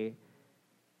day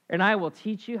and I will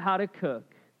teach you how to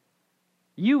cook.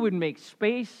 You would make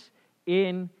space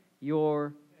in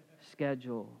your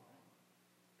schedule.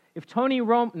 If Tony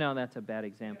Romo, no, that's a bad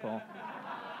example.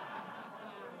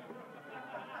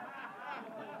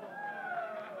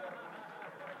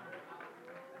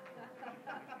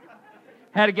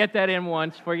 Had to get that in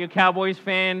once for you Cowboys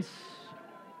fans.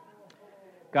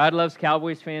 God loves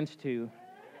Cowboys fans too.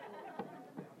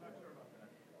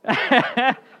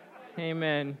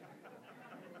 Amen.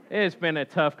 It's been a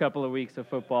tough couple of weeks of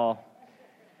football.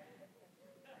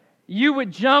 You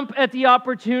would jump at the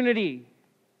opportunity.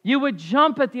 You would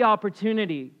jump at the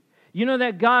opportunity. You know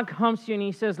that God comes to you and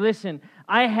He says, listen,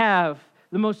 I have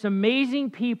the most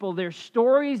amazing people, their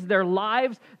stories, their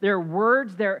lives, their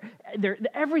words, their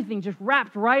everything just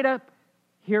wrapped right up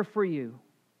here for you.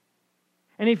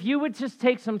 And if you would just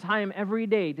take some time every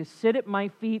day to sit at my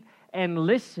feet and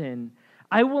listen,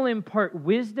 I will impart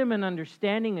wisdom and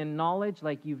understanding and knowledge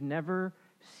like you've never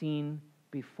seen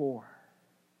before.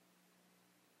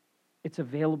 It's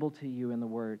available to you in the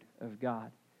Word of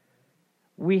God.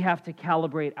 We have to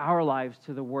calibrate our lives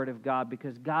to the Word of God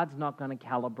because God's not going to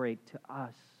calibrate to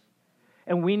us.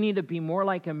 And we need to be more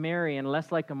like a Mary and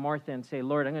less like a Martha and say,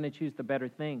 Lord, I'm going to choose the better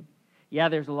thing. Yeah,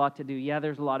 there's a lot to do. Yeah,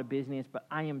 there's a lot of business, but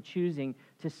I am choosing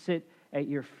to sit at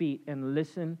your feet and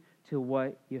listen to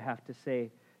what you have to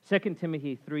say. 2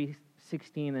 Timothy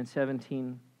 3:16 and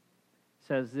 17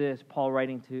 says this, Paul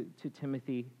writing to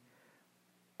Timothy,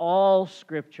 all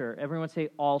Scripture, everyone say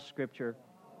all Scripture.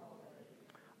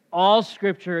 All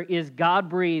Scripture is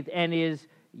God-breathed and is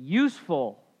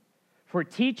useful for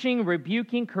teaching,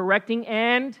 rebuking, correcting,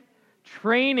 and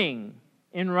training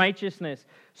in righteousness,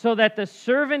 so that the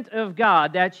servant of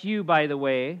God, that's you, by the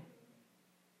way,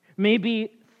 may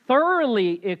be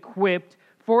thoroughly equipped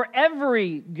for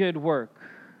every good work.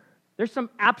 There's some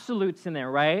absolutes in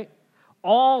there, right?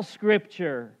 All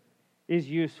Scripture is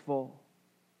useful,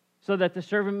 so that the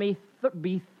servant may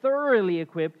be thoroughly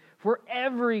equipped for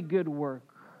every good work.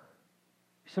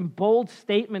 Some bold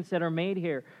statements that are made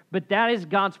here, but that is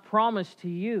God's promise to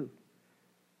you,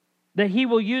 that He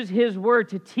will use His Word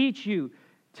to teach you,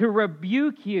 to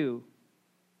rebuke you.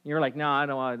 You're like, no, I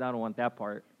don't want that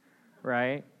part,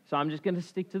 right? So I'm just going to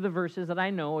stick to the verses that I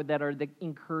know that are the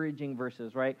encouraging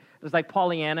verses, right? It's like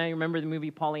Pollyanna. You remember the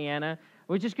movie Pollyanna?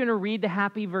 We're just going to read the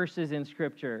happy verses in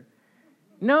Scripture.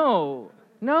 No,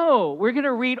 we're going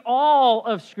to read all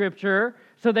of Scripture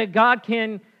so that God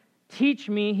can teach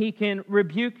me, He can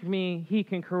rebuke me, He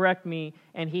can correct me,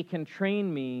 and He can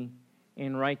train me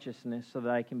in righteousness so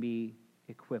that I can be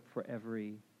equipped for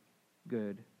every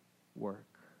good work.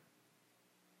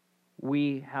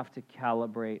 We have to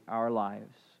calibrate our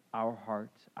lives, our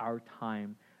hearts, our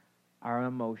time, our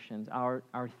emotions, our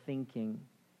thinking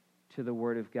to the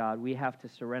Word of God. We have to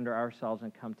surrender ourselves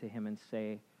and come to Him and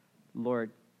say,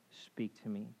 Lord, speak to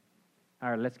me. All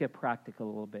right, let's get practical a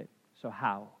little bit. So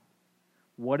how?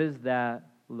 What does that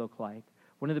look like?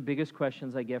 One of the biggest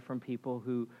questions I get from people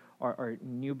who are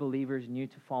new believers, new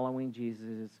to following Jesus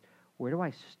is, where do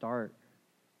I start?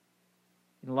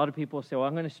 And a lot of people say, well,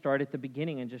 I'm going to start at the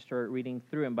beginning and just start reading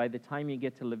through. And by the time you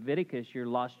get to Leviticus, you're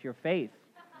lost your faith,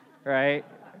 right?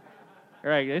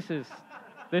 Right,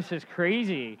 this is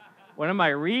crazy. What am I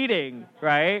reading,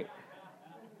 right?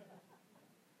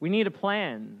 We need a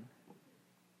plan.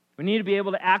 We need to be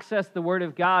able to access the Word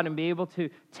of God and be able to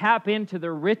tap into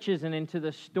the riches and into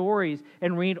the stories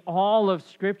and read all of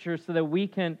Scripture so that we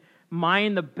can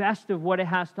mine the best of what it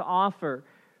has to offer.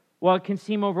 Well, it can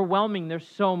seem overwhelming. There's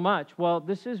so much. Well,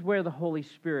 this is where the Holy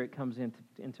Spirit comes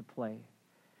into play.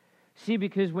 See,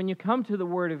 because when you come to the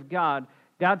Word of God,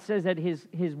 God says that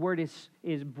His Word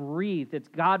is breathed. It's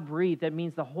God-breathed. That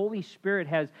means the Holy Spirit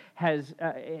has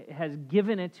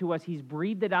given it to us. He's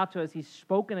breathed it out to us. He's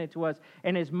spoken it to us.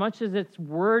 And as much as it's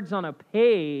words on a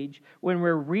page, when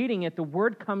we're reading it, the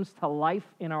Word comes to life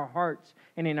in our hearts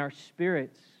and in our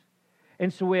spirits.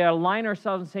 And so we align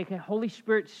ourselves and say, okay, Holy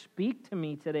Spirit, speak to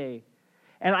me today.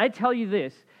 And I tell you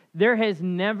this, there has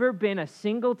never been a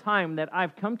single time that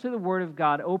I've come to the Word of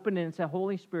God, opened it, and said,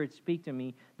 Holy Spirit, speak to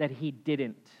me, that He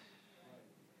didn't.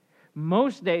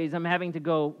 Most days I'm having to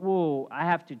go, whoa, I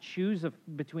have to choose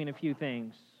between a few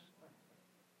things.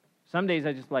 Some days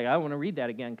I just I want to read that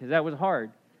again because that was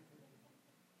hard.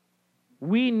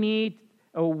 We need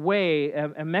a way,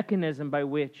 a mechanism by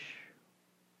which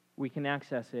we can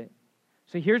access it.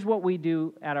 So here's what we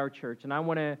do at our church, and I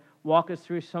want to walk us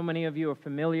through. So many of you are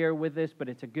familiar with this, but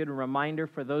it's a good reminder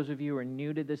for those of you who are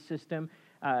new to this system.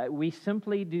 We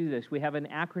simply do this. We have an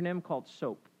acronym called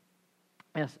SOAP,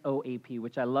 S-O-A-P,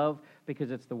 which I love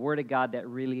because it's the Word of God that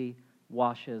really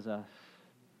washes us,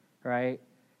 right?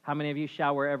 How many of you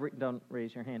shower every... Don't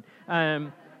raise your hand.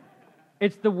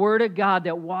 It's the Word of God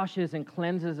that washes and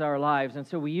cleanses our lives, and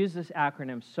so we use this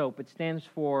acronym, SOAP. It stands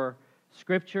for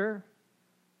Scripture,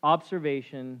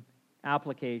 Observation,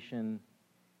 Application,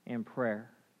 and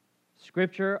Prayer.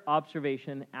 Scripture,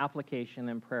 observation, application,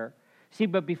 and prayer. See,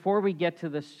 but before we get to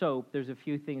the SOAP, there's a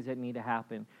few things that need to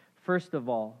happen. First of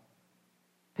all,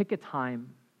 pick a time.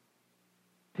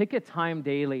 Pick a time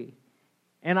daily.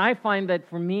 And I find that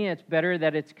for me, it's better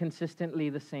that it's consistently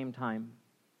the same time.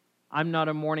 I'm not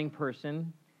a morning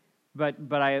person, but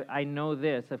I know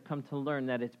this. I've come to learn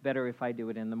that it's better if I do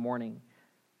it in the morning.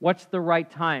 What's the right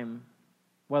time?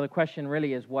 Well, the question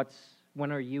really is,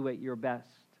 when are you at your best?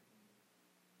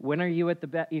 When are you at the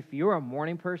best? If you're a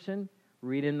morning person,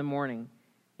 read in the morning.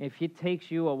 If it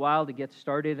takes you a while to get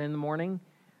started in the morning,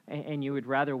 and you would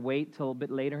rather wait till a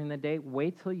bit later in the day,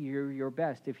 wait till you're your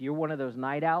best. If you're one of those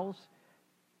night owls,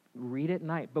 read at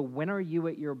night. But when are you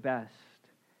at your best?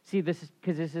 See, this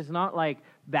is not like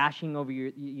bashing over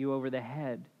you over the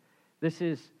head. This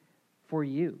is for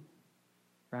you,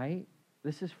 right?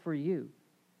 This is for you.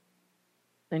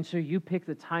 And so you pick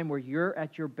the time where you're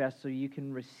at your best so you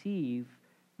can receive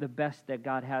the best that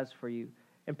God has for you.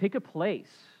 And pick a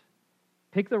place.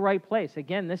 Pick the right place.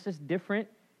 Again, this is different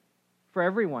for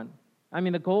everyone. I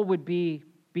mean, the goal would be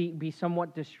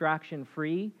somewhat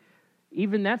distraction-free.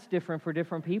 Even that's different for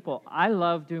different people. I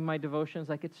love doing my devotions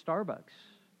like at Starbucks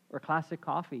or Classic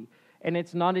Coffee. And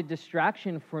it's not a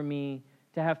distraction for me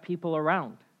to have people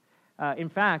around. In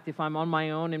fact, if I'm on my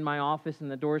own in my office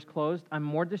and the door's closed, I'm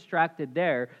more distracted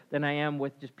there than I am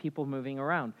with just people moving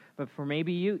around. But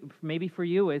maybe for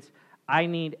you, it's I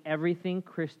need everything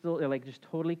crystal, just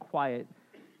totally quiet,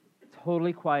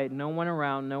 no one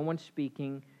around, no one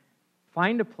speaking.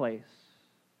 Find a place,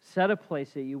 set a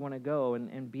place that you want to go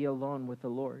and be alone with the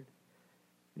Lord.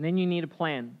 And then you need a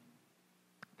plan.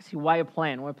 See, why a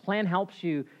plan? Well, a plan helps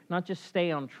you not just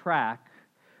stay on track,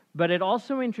 but it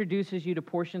also introduces you to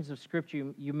portions of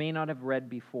Scripture you may not have read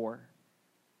before.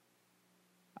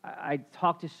 I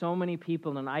talk to so many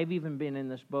people, and I've even been in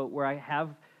this boat where I have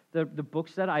the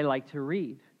books that I like to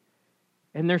read.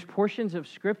 And there's portions of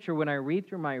Scripture when I read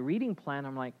through my reading plan,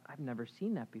 I'm like, I've never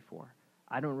seen that before.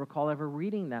 I don't recall ever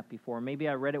reading that before. Maybe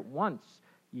I read it once,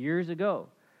 years ago.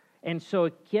 And so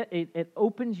it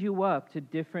opens you up to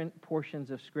different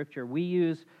portions of Scripture. We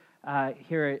use,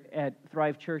 here at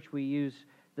Thrive Church, we use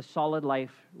the Solid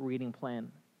Life Reading Plan.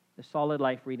 The Solid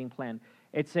Life Reading Plan.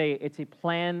 It's a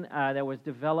plan that was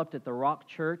developed at the Rock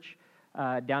Church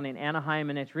down in Anaheim,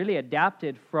 and it's really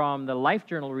adapted from the Life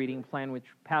Journal Reading Plan, which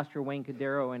Pastor Wayne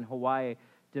Cadero in Hawaii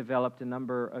developed a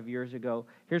number of years ago.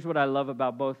 Here's what I love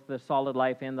about both the Solid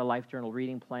Life and the Life Journal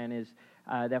Reading Plan is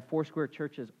that Foursquare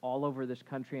churches all over this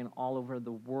country and all over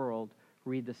the world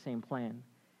read the same plan,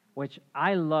 which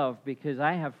I love because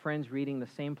I have friends reading the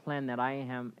same plan that I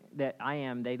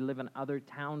am. They live in other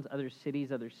towns, other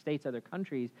cities, other states, other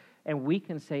countries, and we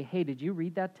can say, hey, did you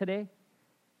read that today?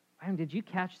 Man, did you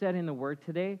catch that in the Word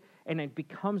today? And it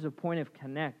becomes a point of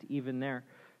connect even there.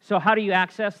 So how do you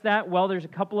access that? Well, there's a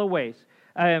couple of ways.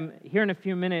 Here in a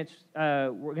few minutes,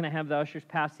 we're going to have the ushers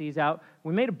pass these out.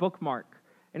 We made a bookmark,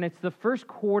 and it's the first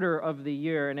quarter of the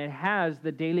year, and it has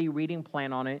the daily reading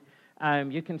plan on it.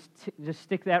 You can just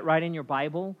stick that right in your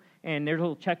Bible, and there's a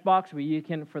little checkbox where you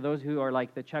can, for those who are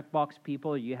like the checkbox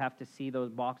people, you have to see those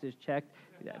boxes checked.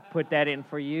 Put that in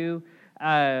for you.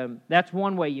 That's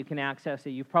one way you can access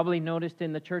it. You've probably noticed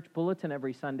in the church bulletin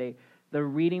every Sunday, the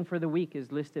reading for the week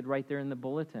is listed right there in the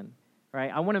bulletin.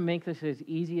 Right? I want to make this as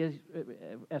easy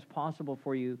as possible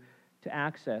for you to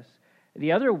access.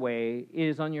 The other way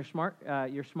is on your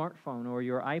smartphone or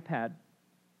your iPad.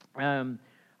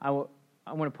 I want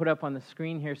to put up on the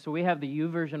screen here. So we have the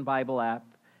YouVersion Bible app.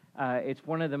 It's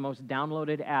one of the most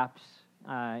downloaded apps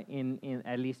in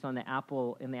at least on the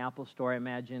Apple Store. I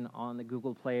imagine on the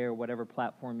Google Play or whatever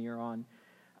platform you're on.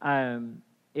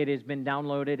 It has been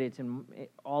downloaded. It's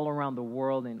all around the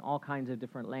world in all kinds of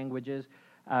different languages.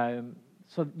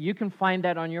 So you can find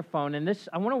that on your phone. And this,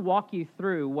 I want to walk you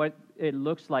through what it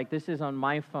looks like. This is on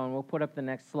my phone. We'll put up the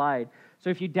next slide. So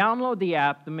if you download the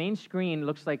app, the main screen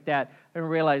looks like that. I didn't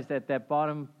realize that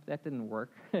bottom, that didn't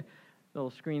work. Little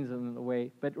screen's in the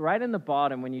way. But right in the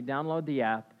bottom, when you download the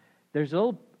app, there's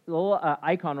a little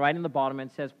icon right in the bottom. And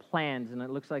it says plans, and it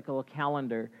looks like a little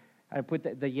calendar. I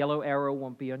put the yellow arrow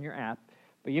won't be on your app.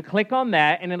 But you click on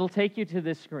that, and it'll take you to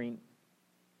this screen.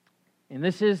 And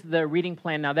this is the reading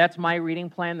plan. Now, that's my reading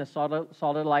plan, the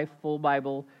Solid Life Full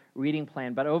Bible reading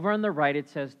plan. But over on the right, it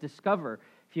says Discover.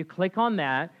 If you click on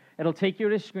that, it'll take you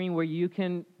to a screen where you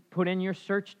can put in your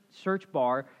search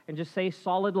bar and just say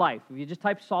Solid Life. If you just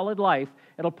type Solid Life,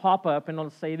 it'll pop up and it'll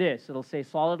say this. It'll say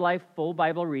Solid Life Full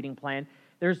Bible Reading Plan.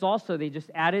 There's also, they just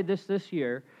added this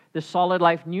year, the Solid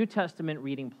Life New Testament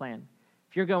Reading Plan.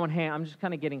 If you're going, hey, I'm just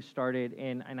kind of getting started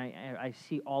and I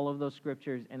see all of those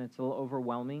scriptures and it's a little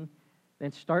overwhelming,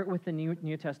 then start with the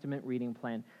New Testament reading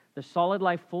plan. The Solid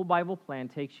Life Full Bible Plan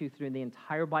takes you through the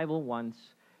entire Bible once,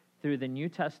 through the New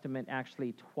Testament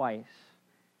actually twice.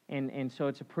 And so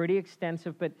it's a pretty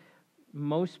extensive, but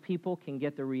most people can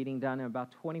get the reading done in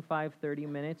about 25, 30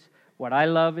 minutes. What I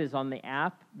love is on the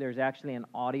app, there's actually an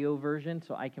audio version,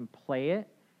 so I can play it.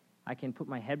 I can put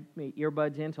my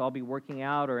earbuds in, so I'll be working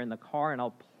out or in the car, and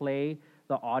I'll play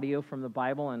the audio from the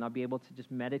Bible, and I'll be able to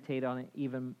just meditate on it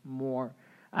even more.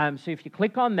 So if you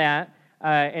click on that,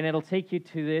 and it'll take you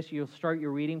to this, you'll start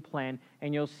your reading plan,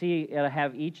 and you'll see it'll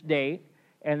have each day,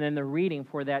 and then the reading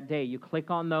for that day. You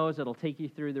click on those, it'll take you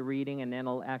through the reading, and then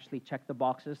it'll actually check the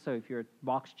boxes. So if you're a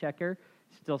box checker,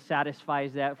 it still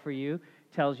satisfies that for you,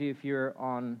 tells you if you're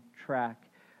on track.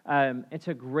 It's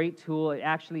a great tool. It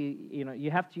actually,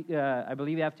 you have to, I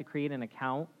believe you have to create an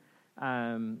account,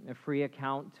 a free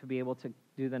account to be able to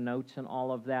do the notes and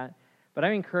all of that. But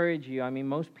I encourage you,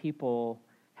 most people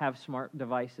have smart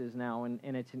devices now, and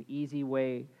it's an easy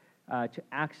way to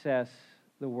access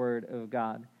the Word of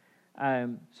God.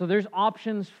 So there's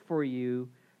options for you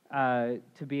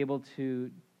to be able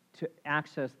to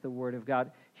access the Word of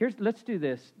God. Let's do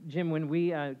this. Jim, when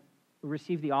we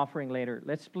receive the offering later,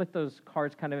 let's split those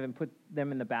cards kind of and put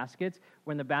them in the baskets.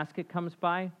 When the basket comes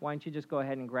by, why don't you just go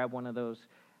ahead and grab one of those?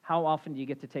 How often do you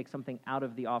get to take something out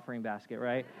of the offering basket,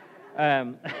 right?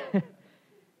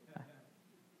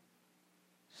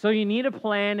 So you need a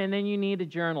plan, and then you need a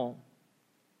journal.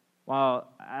 Wow,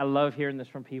 I love hearing this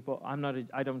from people. I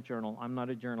don't journal. I'm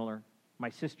not a journaler. My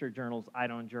sister journals. I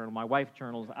don't journal. My wife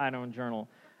journals. I don't journal.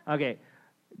 Okay,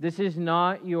 this is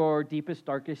not your deepest,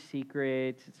 darkest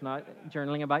secrets. It's not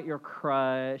journaling about your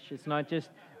crush. It's not just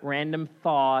random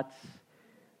thoughts,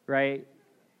 right?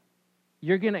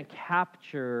 You're going to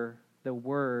capture the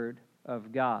Word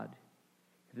of God.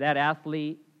 If that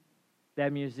athlete,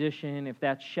 that musician, if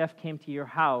that chef came to your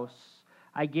house,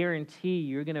 I guarantee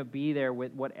you're going to be there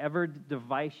with whatever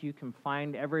device you can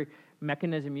find, every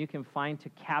mechanism you can find to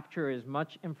capture as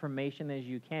much information as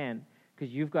you can,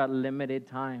 because you've got limited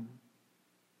time.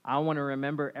 I want to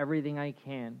remember everything I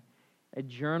can. A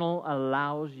journal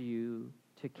allows you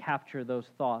to capture those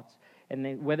thoughts. And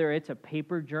then whether it's a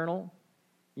paper journal,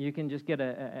 you can just get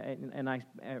a nice,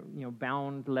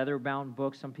 leather-bound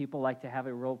book. Some people like to have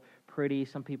it real pretty.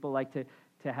 Some people like to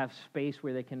have space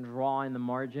where they can draw in the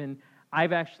margin.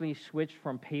 I've actually switched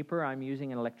from paper. I'm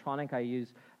using an electronic. I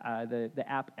use the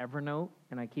app Evernote,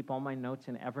 and I keep all my notes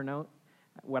in Evernote.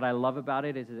 What I love about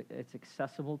it is it's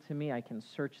accessible to me. I can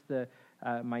search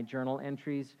my journal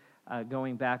entries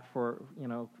going back for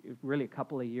really a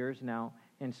couple of years now.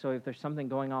 And so if there's something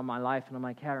going on in my life, and I'm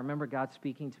like, hey, I remember God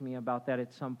speaking to me about that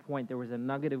at some point. There was a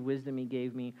nugget of wisdom He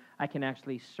gave me. I can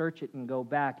actually search it and go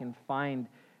back and find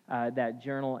that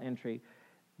journal entry.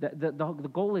 The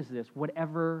goal is this: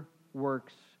 whatever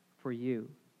works for you,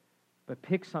 but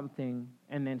pick something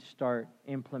and then start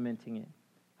implementing it.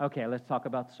 Okay, let's talk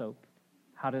about SOAP.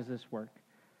 How does this work?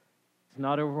 It's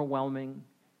not overwhelming.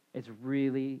 It's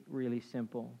really, really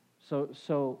simple.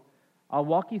 So I'll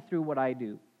walk you through what I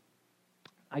do.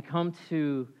 I come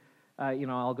to,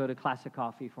 I'll go to Classic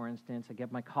Coffee, for instance. I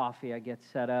get my coffee. I get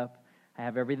set up. I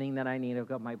have everything that I need. I've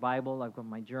got my Bible. I've got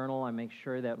my journal. I make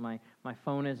sure that my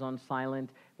phone is on silent.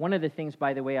 One of the things,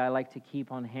 by the way, I like to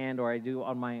keep on hand, or I do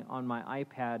on my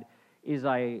iPad, is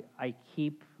I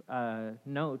keep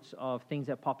notes of things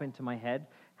that pop into my head.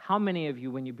 How many of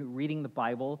you, when you're reading the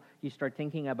Bible, you start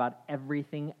thinking about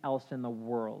everything else in the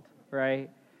world, right?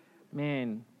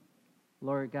 Man,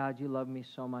 Lord God, you love me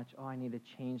so much. Oh, I need to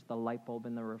change the light bulb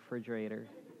in the refrigerator.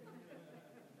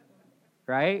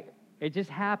 Right? It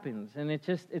just happens, and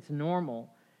it's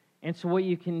normal. And so what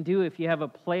you can do, if you have a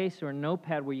place or a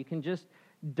notepad where you can just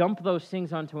dump those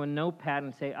things onto a notepad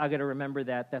and say, I got to remember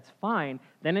that. That's fine.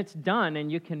 Then it's done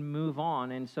and you can move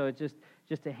on. And so it's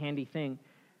just a handy thing.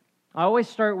 I always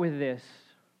start with this.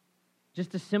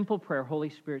 Just a simple prayer. Holy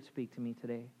Spirit, speak to me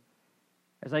today.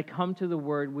 As I come to the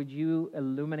Word, would you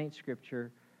illuminate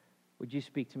Scripture? Would you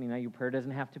speak to me? Now, your prayer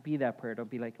doesn't have to be that prayer. Don't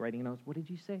be like writing notes. What did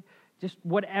you say? Just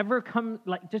whatever comes,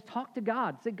 just talk to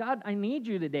God. Say, God, I need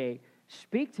you today.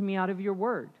 Speak to me out of your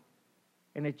Word.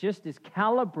 And it just is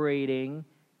calibrating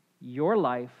your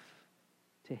life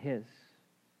to His.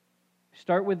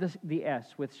 Start with the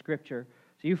S, with Scripture.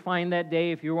 So you find that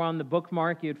day, if you were on the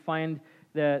bookmark, you'd find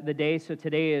the day. So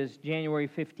today is January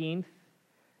 15th.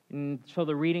 And so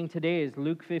the reading today is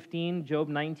Luke 15, Job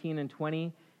 19 and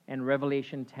 20, and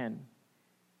Revelation 10.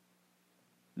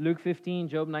 Luke 15,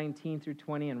 Job 19 through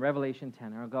 20, and Revelation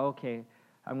 10. I'll go, okay,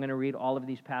 I'm going to read all of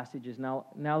these passages. Now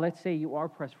let's say you are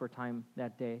pressed for time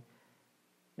that day.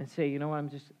 And say, you know what,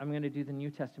 I'm going to do the New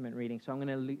Testament reading. So I'm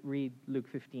going to read Luke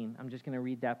 15. I'm just going to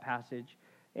read that passage.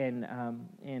 And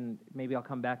maybe I'll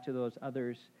come back to those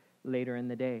others later in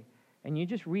the day. And you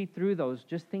just read through those,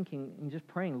 just thinking and just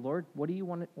praying, Lord, what do you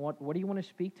want to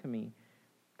speak to me?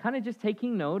 Kind of just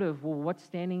taking note of, well, what's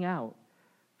standing out.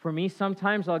 For me,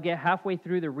 sometimes I'll get halfway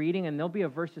through the reading and there'll be a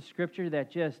verse of Scripture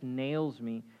that just nails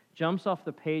me, jumps off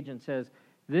the page and says,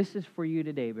 this is for you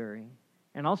today, Barry.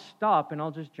 And I'll stop and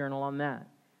I'll just journal on that.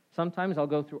 Sometimes I'll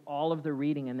go through all of the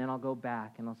reading and then I'll go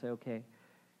back and I'll say, okay.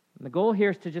 And the goal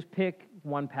here is to just pick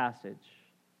one passage.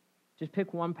 Just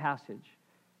pick one passage.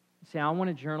 Say, I want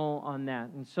to journal on that.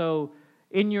 And so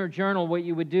in your journal, what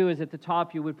you would do is at the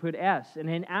top you would put S and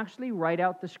then actually write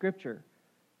out the Scripture.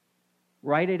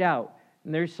 Write it out.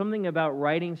 And there's something about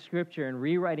writing Scripture and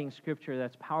rewriting Scripture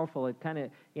that's powerful. It kind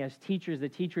of, as teachers, the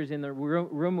teachers in the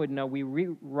room would know, we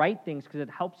rewrite things because it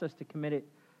helps us to commit it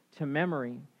to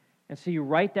memory. And so you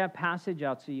write that passage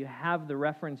out so you have the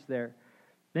reference there.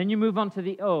 Then you move on to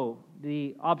the O,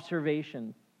 the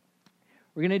observation.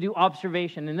 We're going to do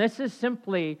observation. And this is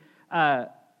simply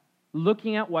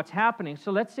looking at what's happening.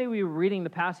 So let's say we were reading the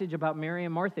passage about Mary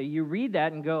and Martha. You read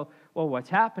that and go, well, what's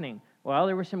happening? Well,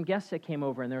 there were some guests that came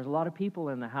over, and there was a lot of people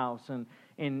in the house.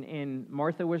 And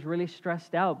Martha was really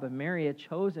stressed out, but Mary had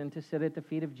chosen to sit at the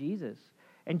feet of Jesus.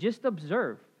 And just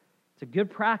observe. It's a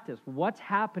good practice. What's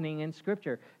happening in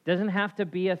Scripture? Doesn't have to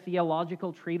be a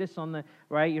theological treatise on the,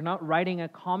 right? You're not writing a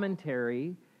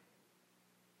commentary.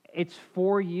 It's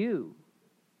for you.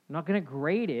 I'm not going to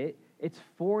grade it. It's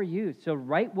for you. So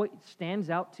write what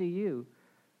stands out to you.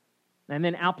 And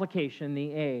then application,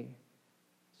 the A.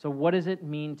 So what does it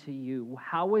mean to you?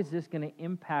 How is this going to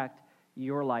impact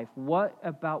your life? What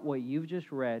about what you've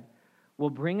just read will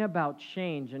bring about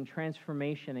change and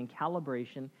transformation and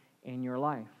calibration in your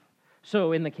life?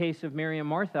 So in the case of Mary and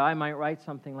Martha, I might write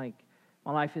something like,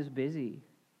 my life is busy.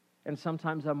 And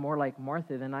sometimes I'm more like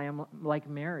Martha than I am like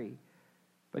Mary.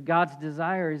 But God's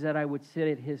desire is that I would sit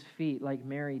at His feet like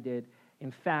Mary did.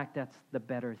 In fact, that's the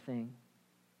better thing.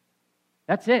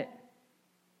 That's it.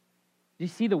 Do you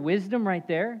see the wisdom right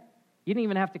there? You didn't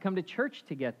even have to come to church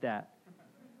to get that.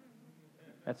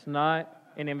 That's not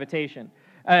an invitation.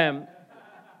 And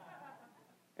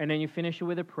then you finish it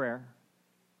with a prayer.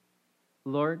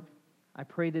 Lord, I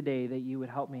pray today that you would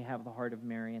help me have the heart of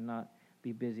Mary and not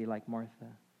be busy like Martha.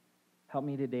 Help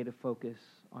me today to focus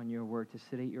on your word, to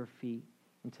sit at your feet,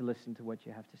 and to listen to what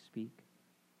you have to speak.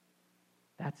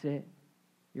 That's it.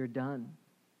 You're done.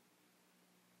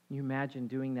 You imagine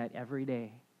doing that every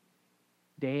day,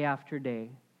 day after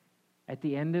day. At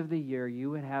the end of the year,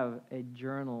 you would have a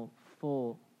journal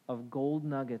full of gold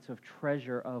nuggets, of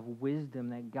treasure, of wisdom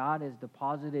that God has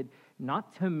deposited,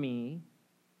 not to me,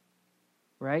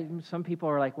 right? Some people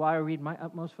are like, well, I read My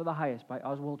Utmost for the Highest by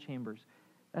Oswald Chambers.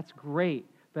 That's great.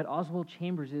 But Oswald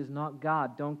Chambers is not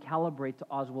God. Don't calibrate to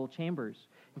Oswald Chambers.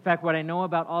 In fact, what I know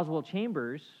about Oswald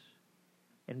Chambers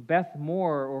and Beth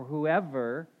Moore or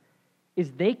whoever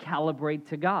is they calibrate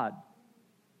to God.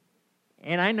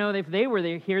 And I know that if they were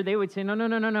here, they would say,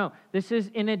 no. This is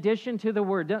in addition to the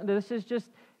Word. This is just,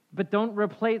 but don't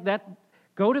replace that.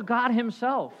 Go to God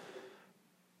Himself.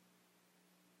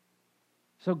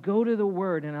 So go to the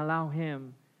Word and allow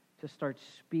Him to start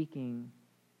speaking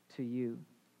to you.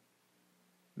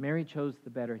 Mary chose the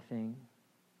better thing.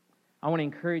 I want to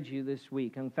encourage you this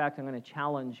week. In fact, I'm going to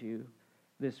challenge you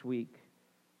this week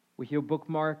with your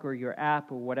bookmark or your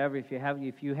app or whatever. If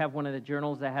you have one of the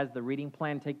journals that has the reading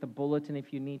plan, take the bulletin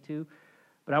if you need to.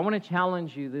 But I want to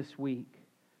challenge you this week.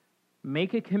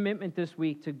 Make a commitment this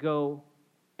week to go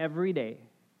every day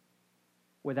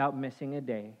without missing a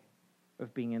day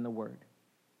of being in the Word.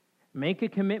 Make a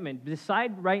commitment.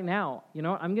 Decide right now, you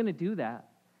know what, I'm going to do that.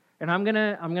 And I'm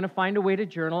gonna find a way to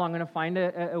journal. I'm gonna find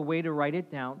a way to write it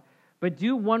down. But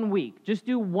do 1 week. Just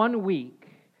do 1 week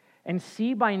and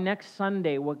see by next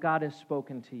Sunday what God has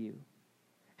spoken to you.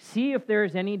 See if there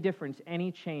is any difference,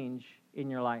 any change in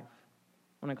your life.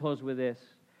 I want to close with this.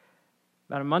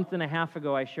 About a month and a half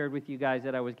ago, I shared with you guys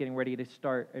that I was getting ready to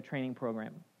start a training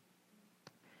program.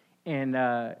 And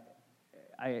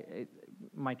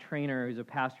my trainer, who's a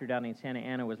pastor down in Santa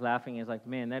Ana, was laughing. He's like,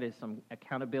 man, that is some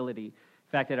accountability.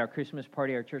 In fact, at our Christmas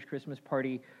party, our church Christmas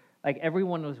party, like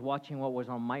everyone was watching what was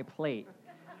on my plate.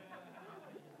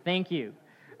 Thank you.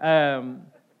 And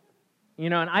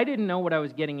I didn't know what I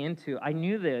was getting into. I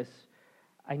knew this.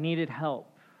 I needed help.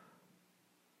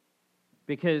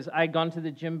 Because I'd gone to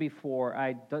the gym before,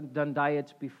 I'd done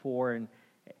diets before, and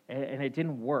it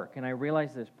didn't work. And I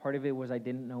realized this. Part of it was I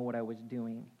didn't know what I was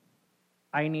doing.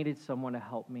 I needed someone to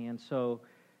help me. And so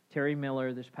Terry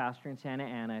Miller, this pastor in Santa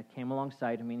Ana, came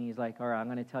alongside of me, and he's like, all right, I'm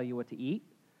going to tell you what to eat,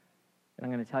 and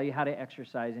I'm going to tell you how to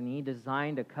exercise. And he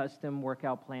designed a custom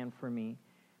workout plan for me.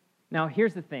 Now,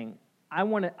 here's the thing.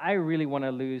 I really want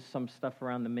to lose some stuff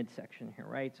around the midsection here,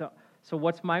 right? So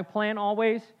what's my plan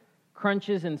always?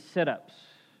 Crunches and sit-ups,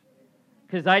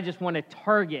 because I just want to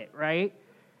target, right?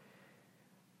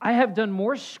 I have done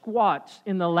more squats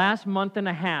in the last month and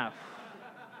a half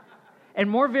and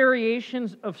more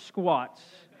variations of squats,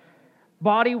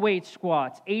 body weight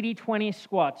squats, 80-20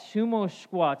 squats, sumo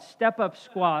squats, step-up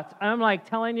squats. I'm like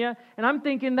telling you, and I'm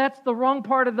thinking that's the wrong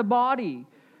part of the body.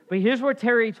 But here's what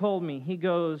Terry told me. He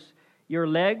goes, your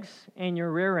legs and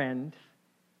your rear end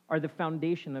are the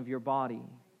foundation of your body.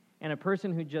 And a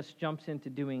person who just jumps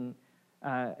into doing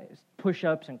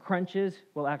push-ups and crunches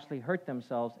will actually hurt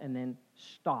themselves and then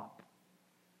stop.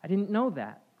 I didn't know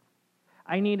that.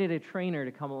 I needed a trainer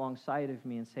to come alongside of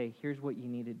me and say, here's what you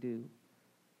need to do.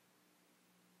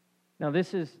 Now,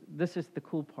 this is the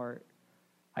cool part.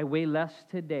 I weigh less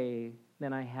today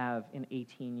than I have in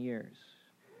 18 years.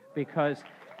 Because,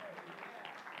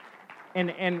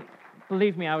 and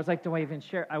believe me, I was like, do I even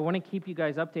share? I want to keep you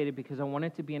guys updated because I want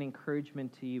it to be an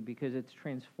encouragement to you because it's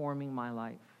transforming my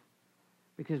life.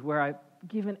 Because where I've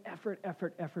given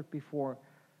effort before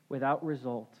without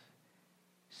results,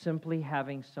 simply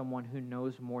having someone who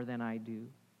knows more than I do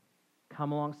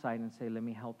come alongside and say, let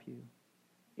me help you,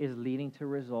 is leading to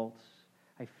results.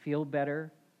 I feel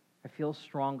better. I feel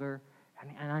stronger.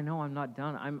 And I know I'm not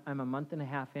done. I'm a month and a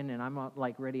half in and I'm not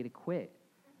like ready to quit.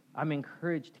 I'm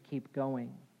encouraged to keep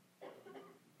going.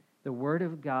 The Word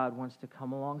of God wants to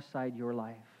come alongside your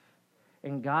life.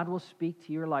 And God will speak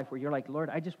to your life where you're like, Lord,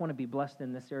 I just want to be blessed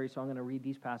in this area, so I'm going to read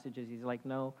these passages. He's like,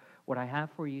 no, what I have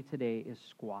for you today is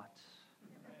squats.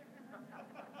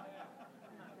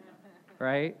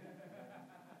 Right?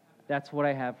 That's what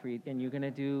I have for you. And you're going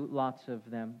to do lots of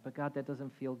them. But God, that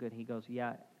doesn't feel good. He goes,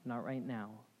 yeah, not right now.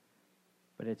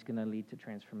 But it's going to lead to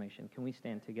transformation. Can we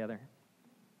stand together?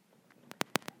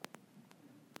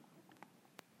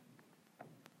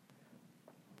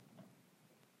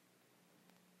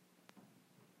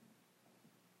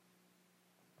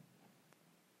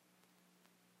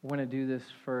 I want to do this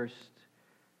first.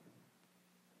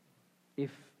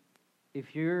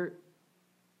 If you're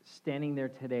standing there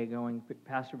today going,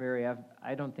 Pastor Barry,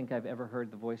 I don't think I've ever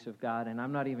heard the voice of God, and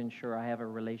I'm not even sure I have a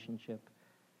relationship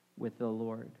with the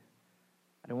Lord.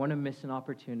 I don't want to miss an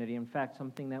opportunity. In fact,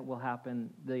 something that will happen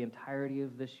the entirety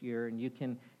of this year, and you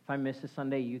can, if I miss a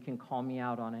Sunday, you can call me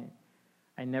out on it.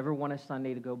 I never want a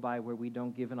Sunday to go by where we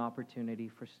don't give an opportunity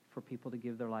for people to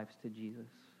give their lives to Jesus.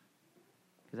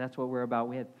 Because that's what we're about.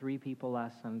 We had 3 people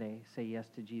last Sunday say yes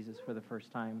to Jesus for the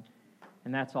first time.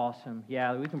 And that's awesome.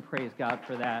 Yeah, we can praise God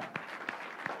for that.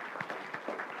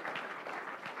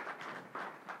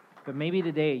 But maybe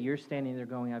today you're standing there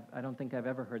going, I don't think I've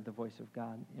ever heard the voice of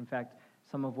God. In fact,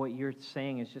 some of what you're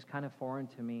saying is just kind of foreign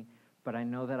to me, but I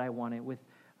know that I want it. I'm going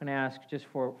to ask just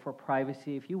for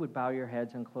privacy, if you would bow your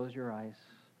heads and close your eyes.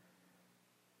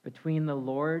 Between the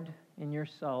Lord and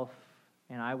yourself,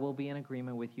 and I will be in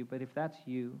agreement with you, but if that's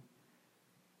you,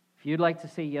 if you'd like to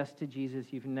say yes to Jesus,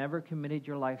 you've never committed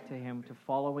your life to Him, to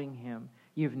following Him,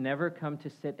 you've never come to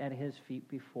sit at His feet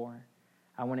before,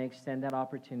 I want to extend that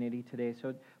opportunity today.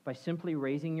 So by simply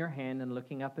raising your hand and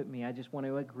looking up at me, I just want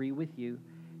to agree with you.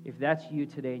 If that's you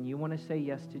today and you want to say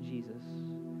yes to Jesus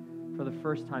for the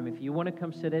first time, if you want to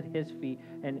come sit at His feet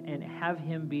and have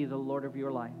Him be the Lord of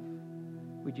your life,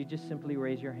 would you just simply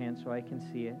raise your hand so I can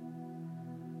see it?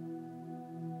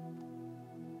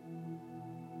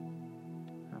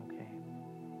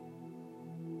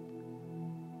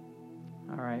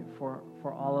 All right, for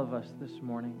all of us this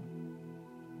morning,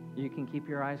 you can keep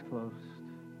your eyes closed.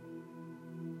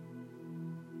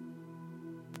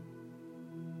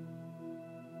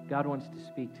 God wants to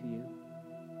speak to you.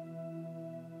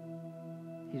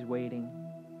 He's waiting.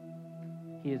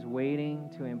 He is waiting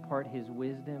to impart His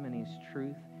wisdom and His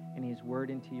truth and His word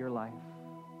into your life.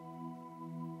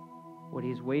 What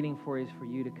He's waiting for is for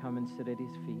you to come and sit at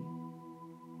His feet.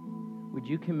 Would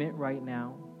you commit right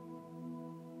now?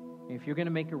 If you're going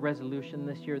to make a resolution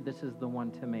this year, this is the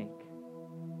one to make.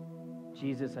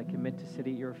 Jesus, I commit to sit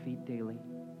at your feet daily.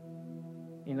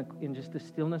 In just the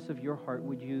stillness of your heart,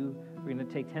 we're going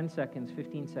to take 10 seconds,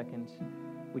 15 seconds.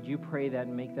 Would you pray that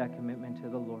and make that commitment to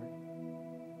the Lord?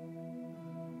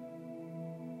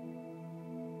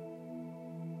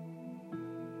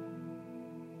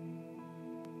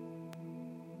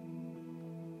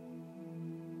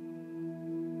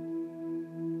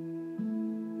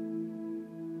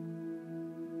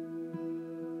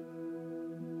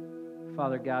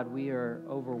 Father God, we are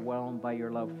overwhelmed by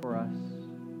your love for us.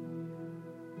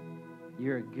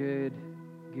 You're a good,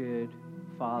 good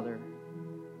Father.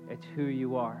 It's who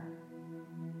you are.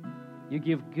 You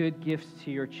give good gifts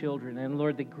to your children. And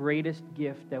Lord, the greatest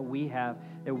gift that we have,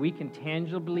 that we can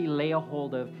tangibly lay a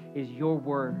hold of, is your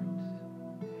words.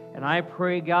 And I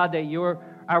pray, God, that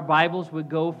our Bibles would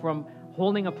go from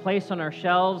holding a place on our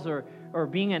shelves or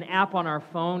being an app on our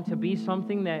phone to be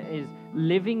something that is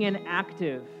living and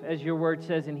active, as your word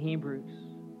says in Hebrews.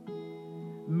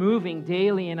 Moving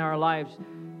daily in our lives.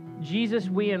 Jesus,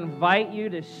 we invite you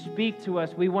to speak to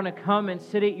us. We want to come and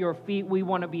sit at your feet. We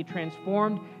want to be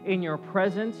transformed in your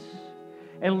presence.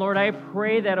 And Lord, I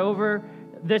pray that over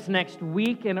this next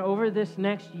week and over this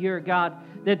next year, God,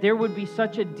 that there would be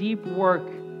such a deep work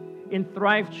in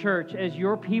Thrive Church as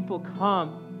your people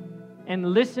come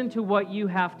and listen to what you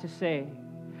have to say.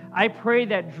 I pray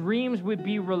that dreams would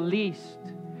be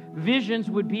released, visions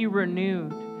would be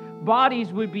renewed,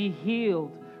 bodies would be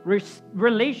healed,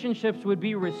 relationships would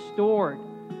be restored,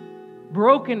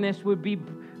 broken hearts would be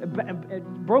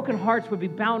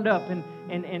bound up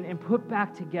and put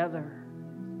back together.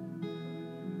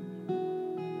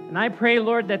 And I pray,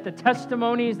 Lord, that the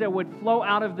testimonies that would flow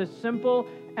out of the simple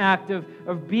act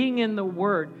of being in the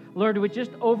Word, Lord, would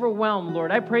just overwhelm,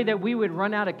 Lord. I pray that we would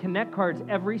run out of Connect cards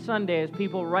every Sunday as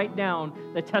people write down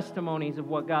the testimonies of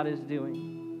what God is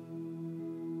doing.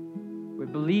 We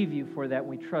believe you for that.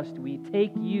 We trust. We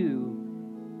take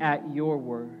you at your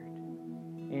word.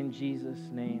 In Jesus'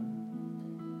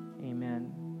 name,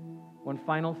 amen. One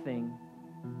final thing.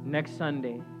 Next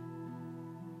Sunday,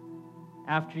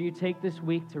 after you take this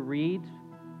week to read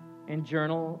and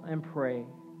journal and pray,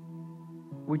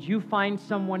 would you find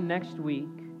someone next week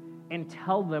and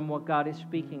tell them what God is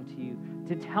speaking to you,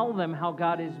 to tell them how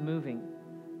God is moving?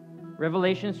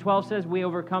 Revelations 12 says we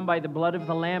overcome by the blood of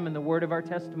the Lamb and the word of our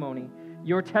testimony.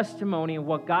 Your testimony of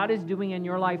what God is doing in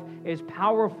your life is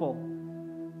powerful.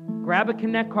 Grab a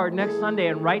Connect card next Sunday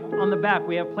and write on the back.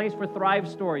 We have a place for Thrive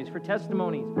stories, for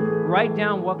testimonies. Write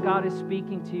down what God is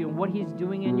speaking to you and what He's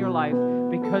doing in your life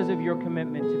because of your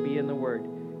commitment to be in the Word.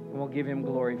 And we'll give Him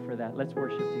glory for that. Let's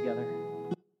worship together.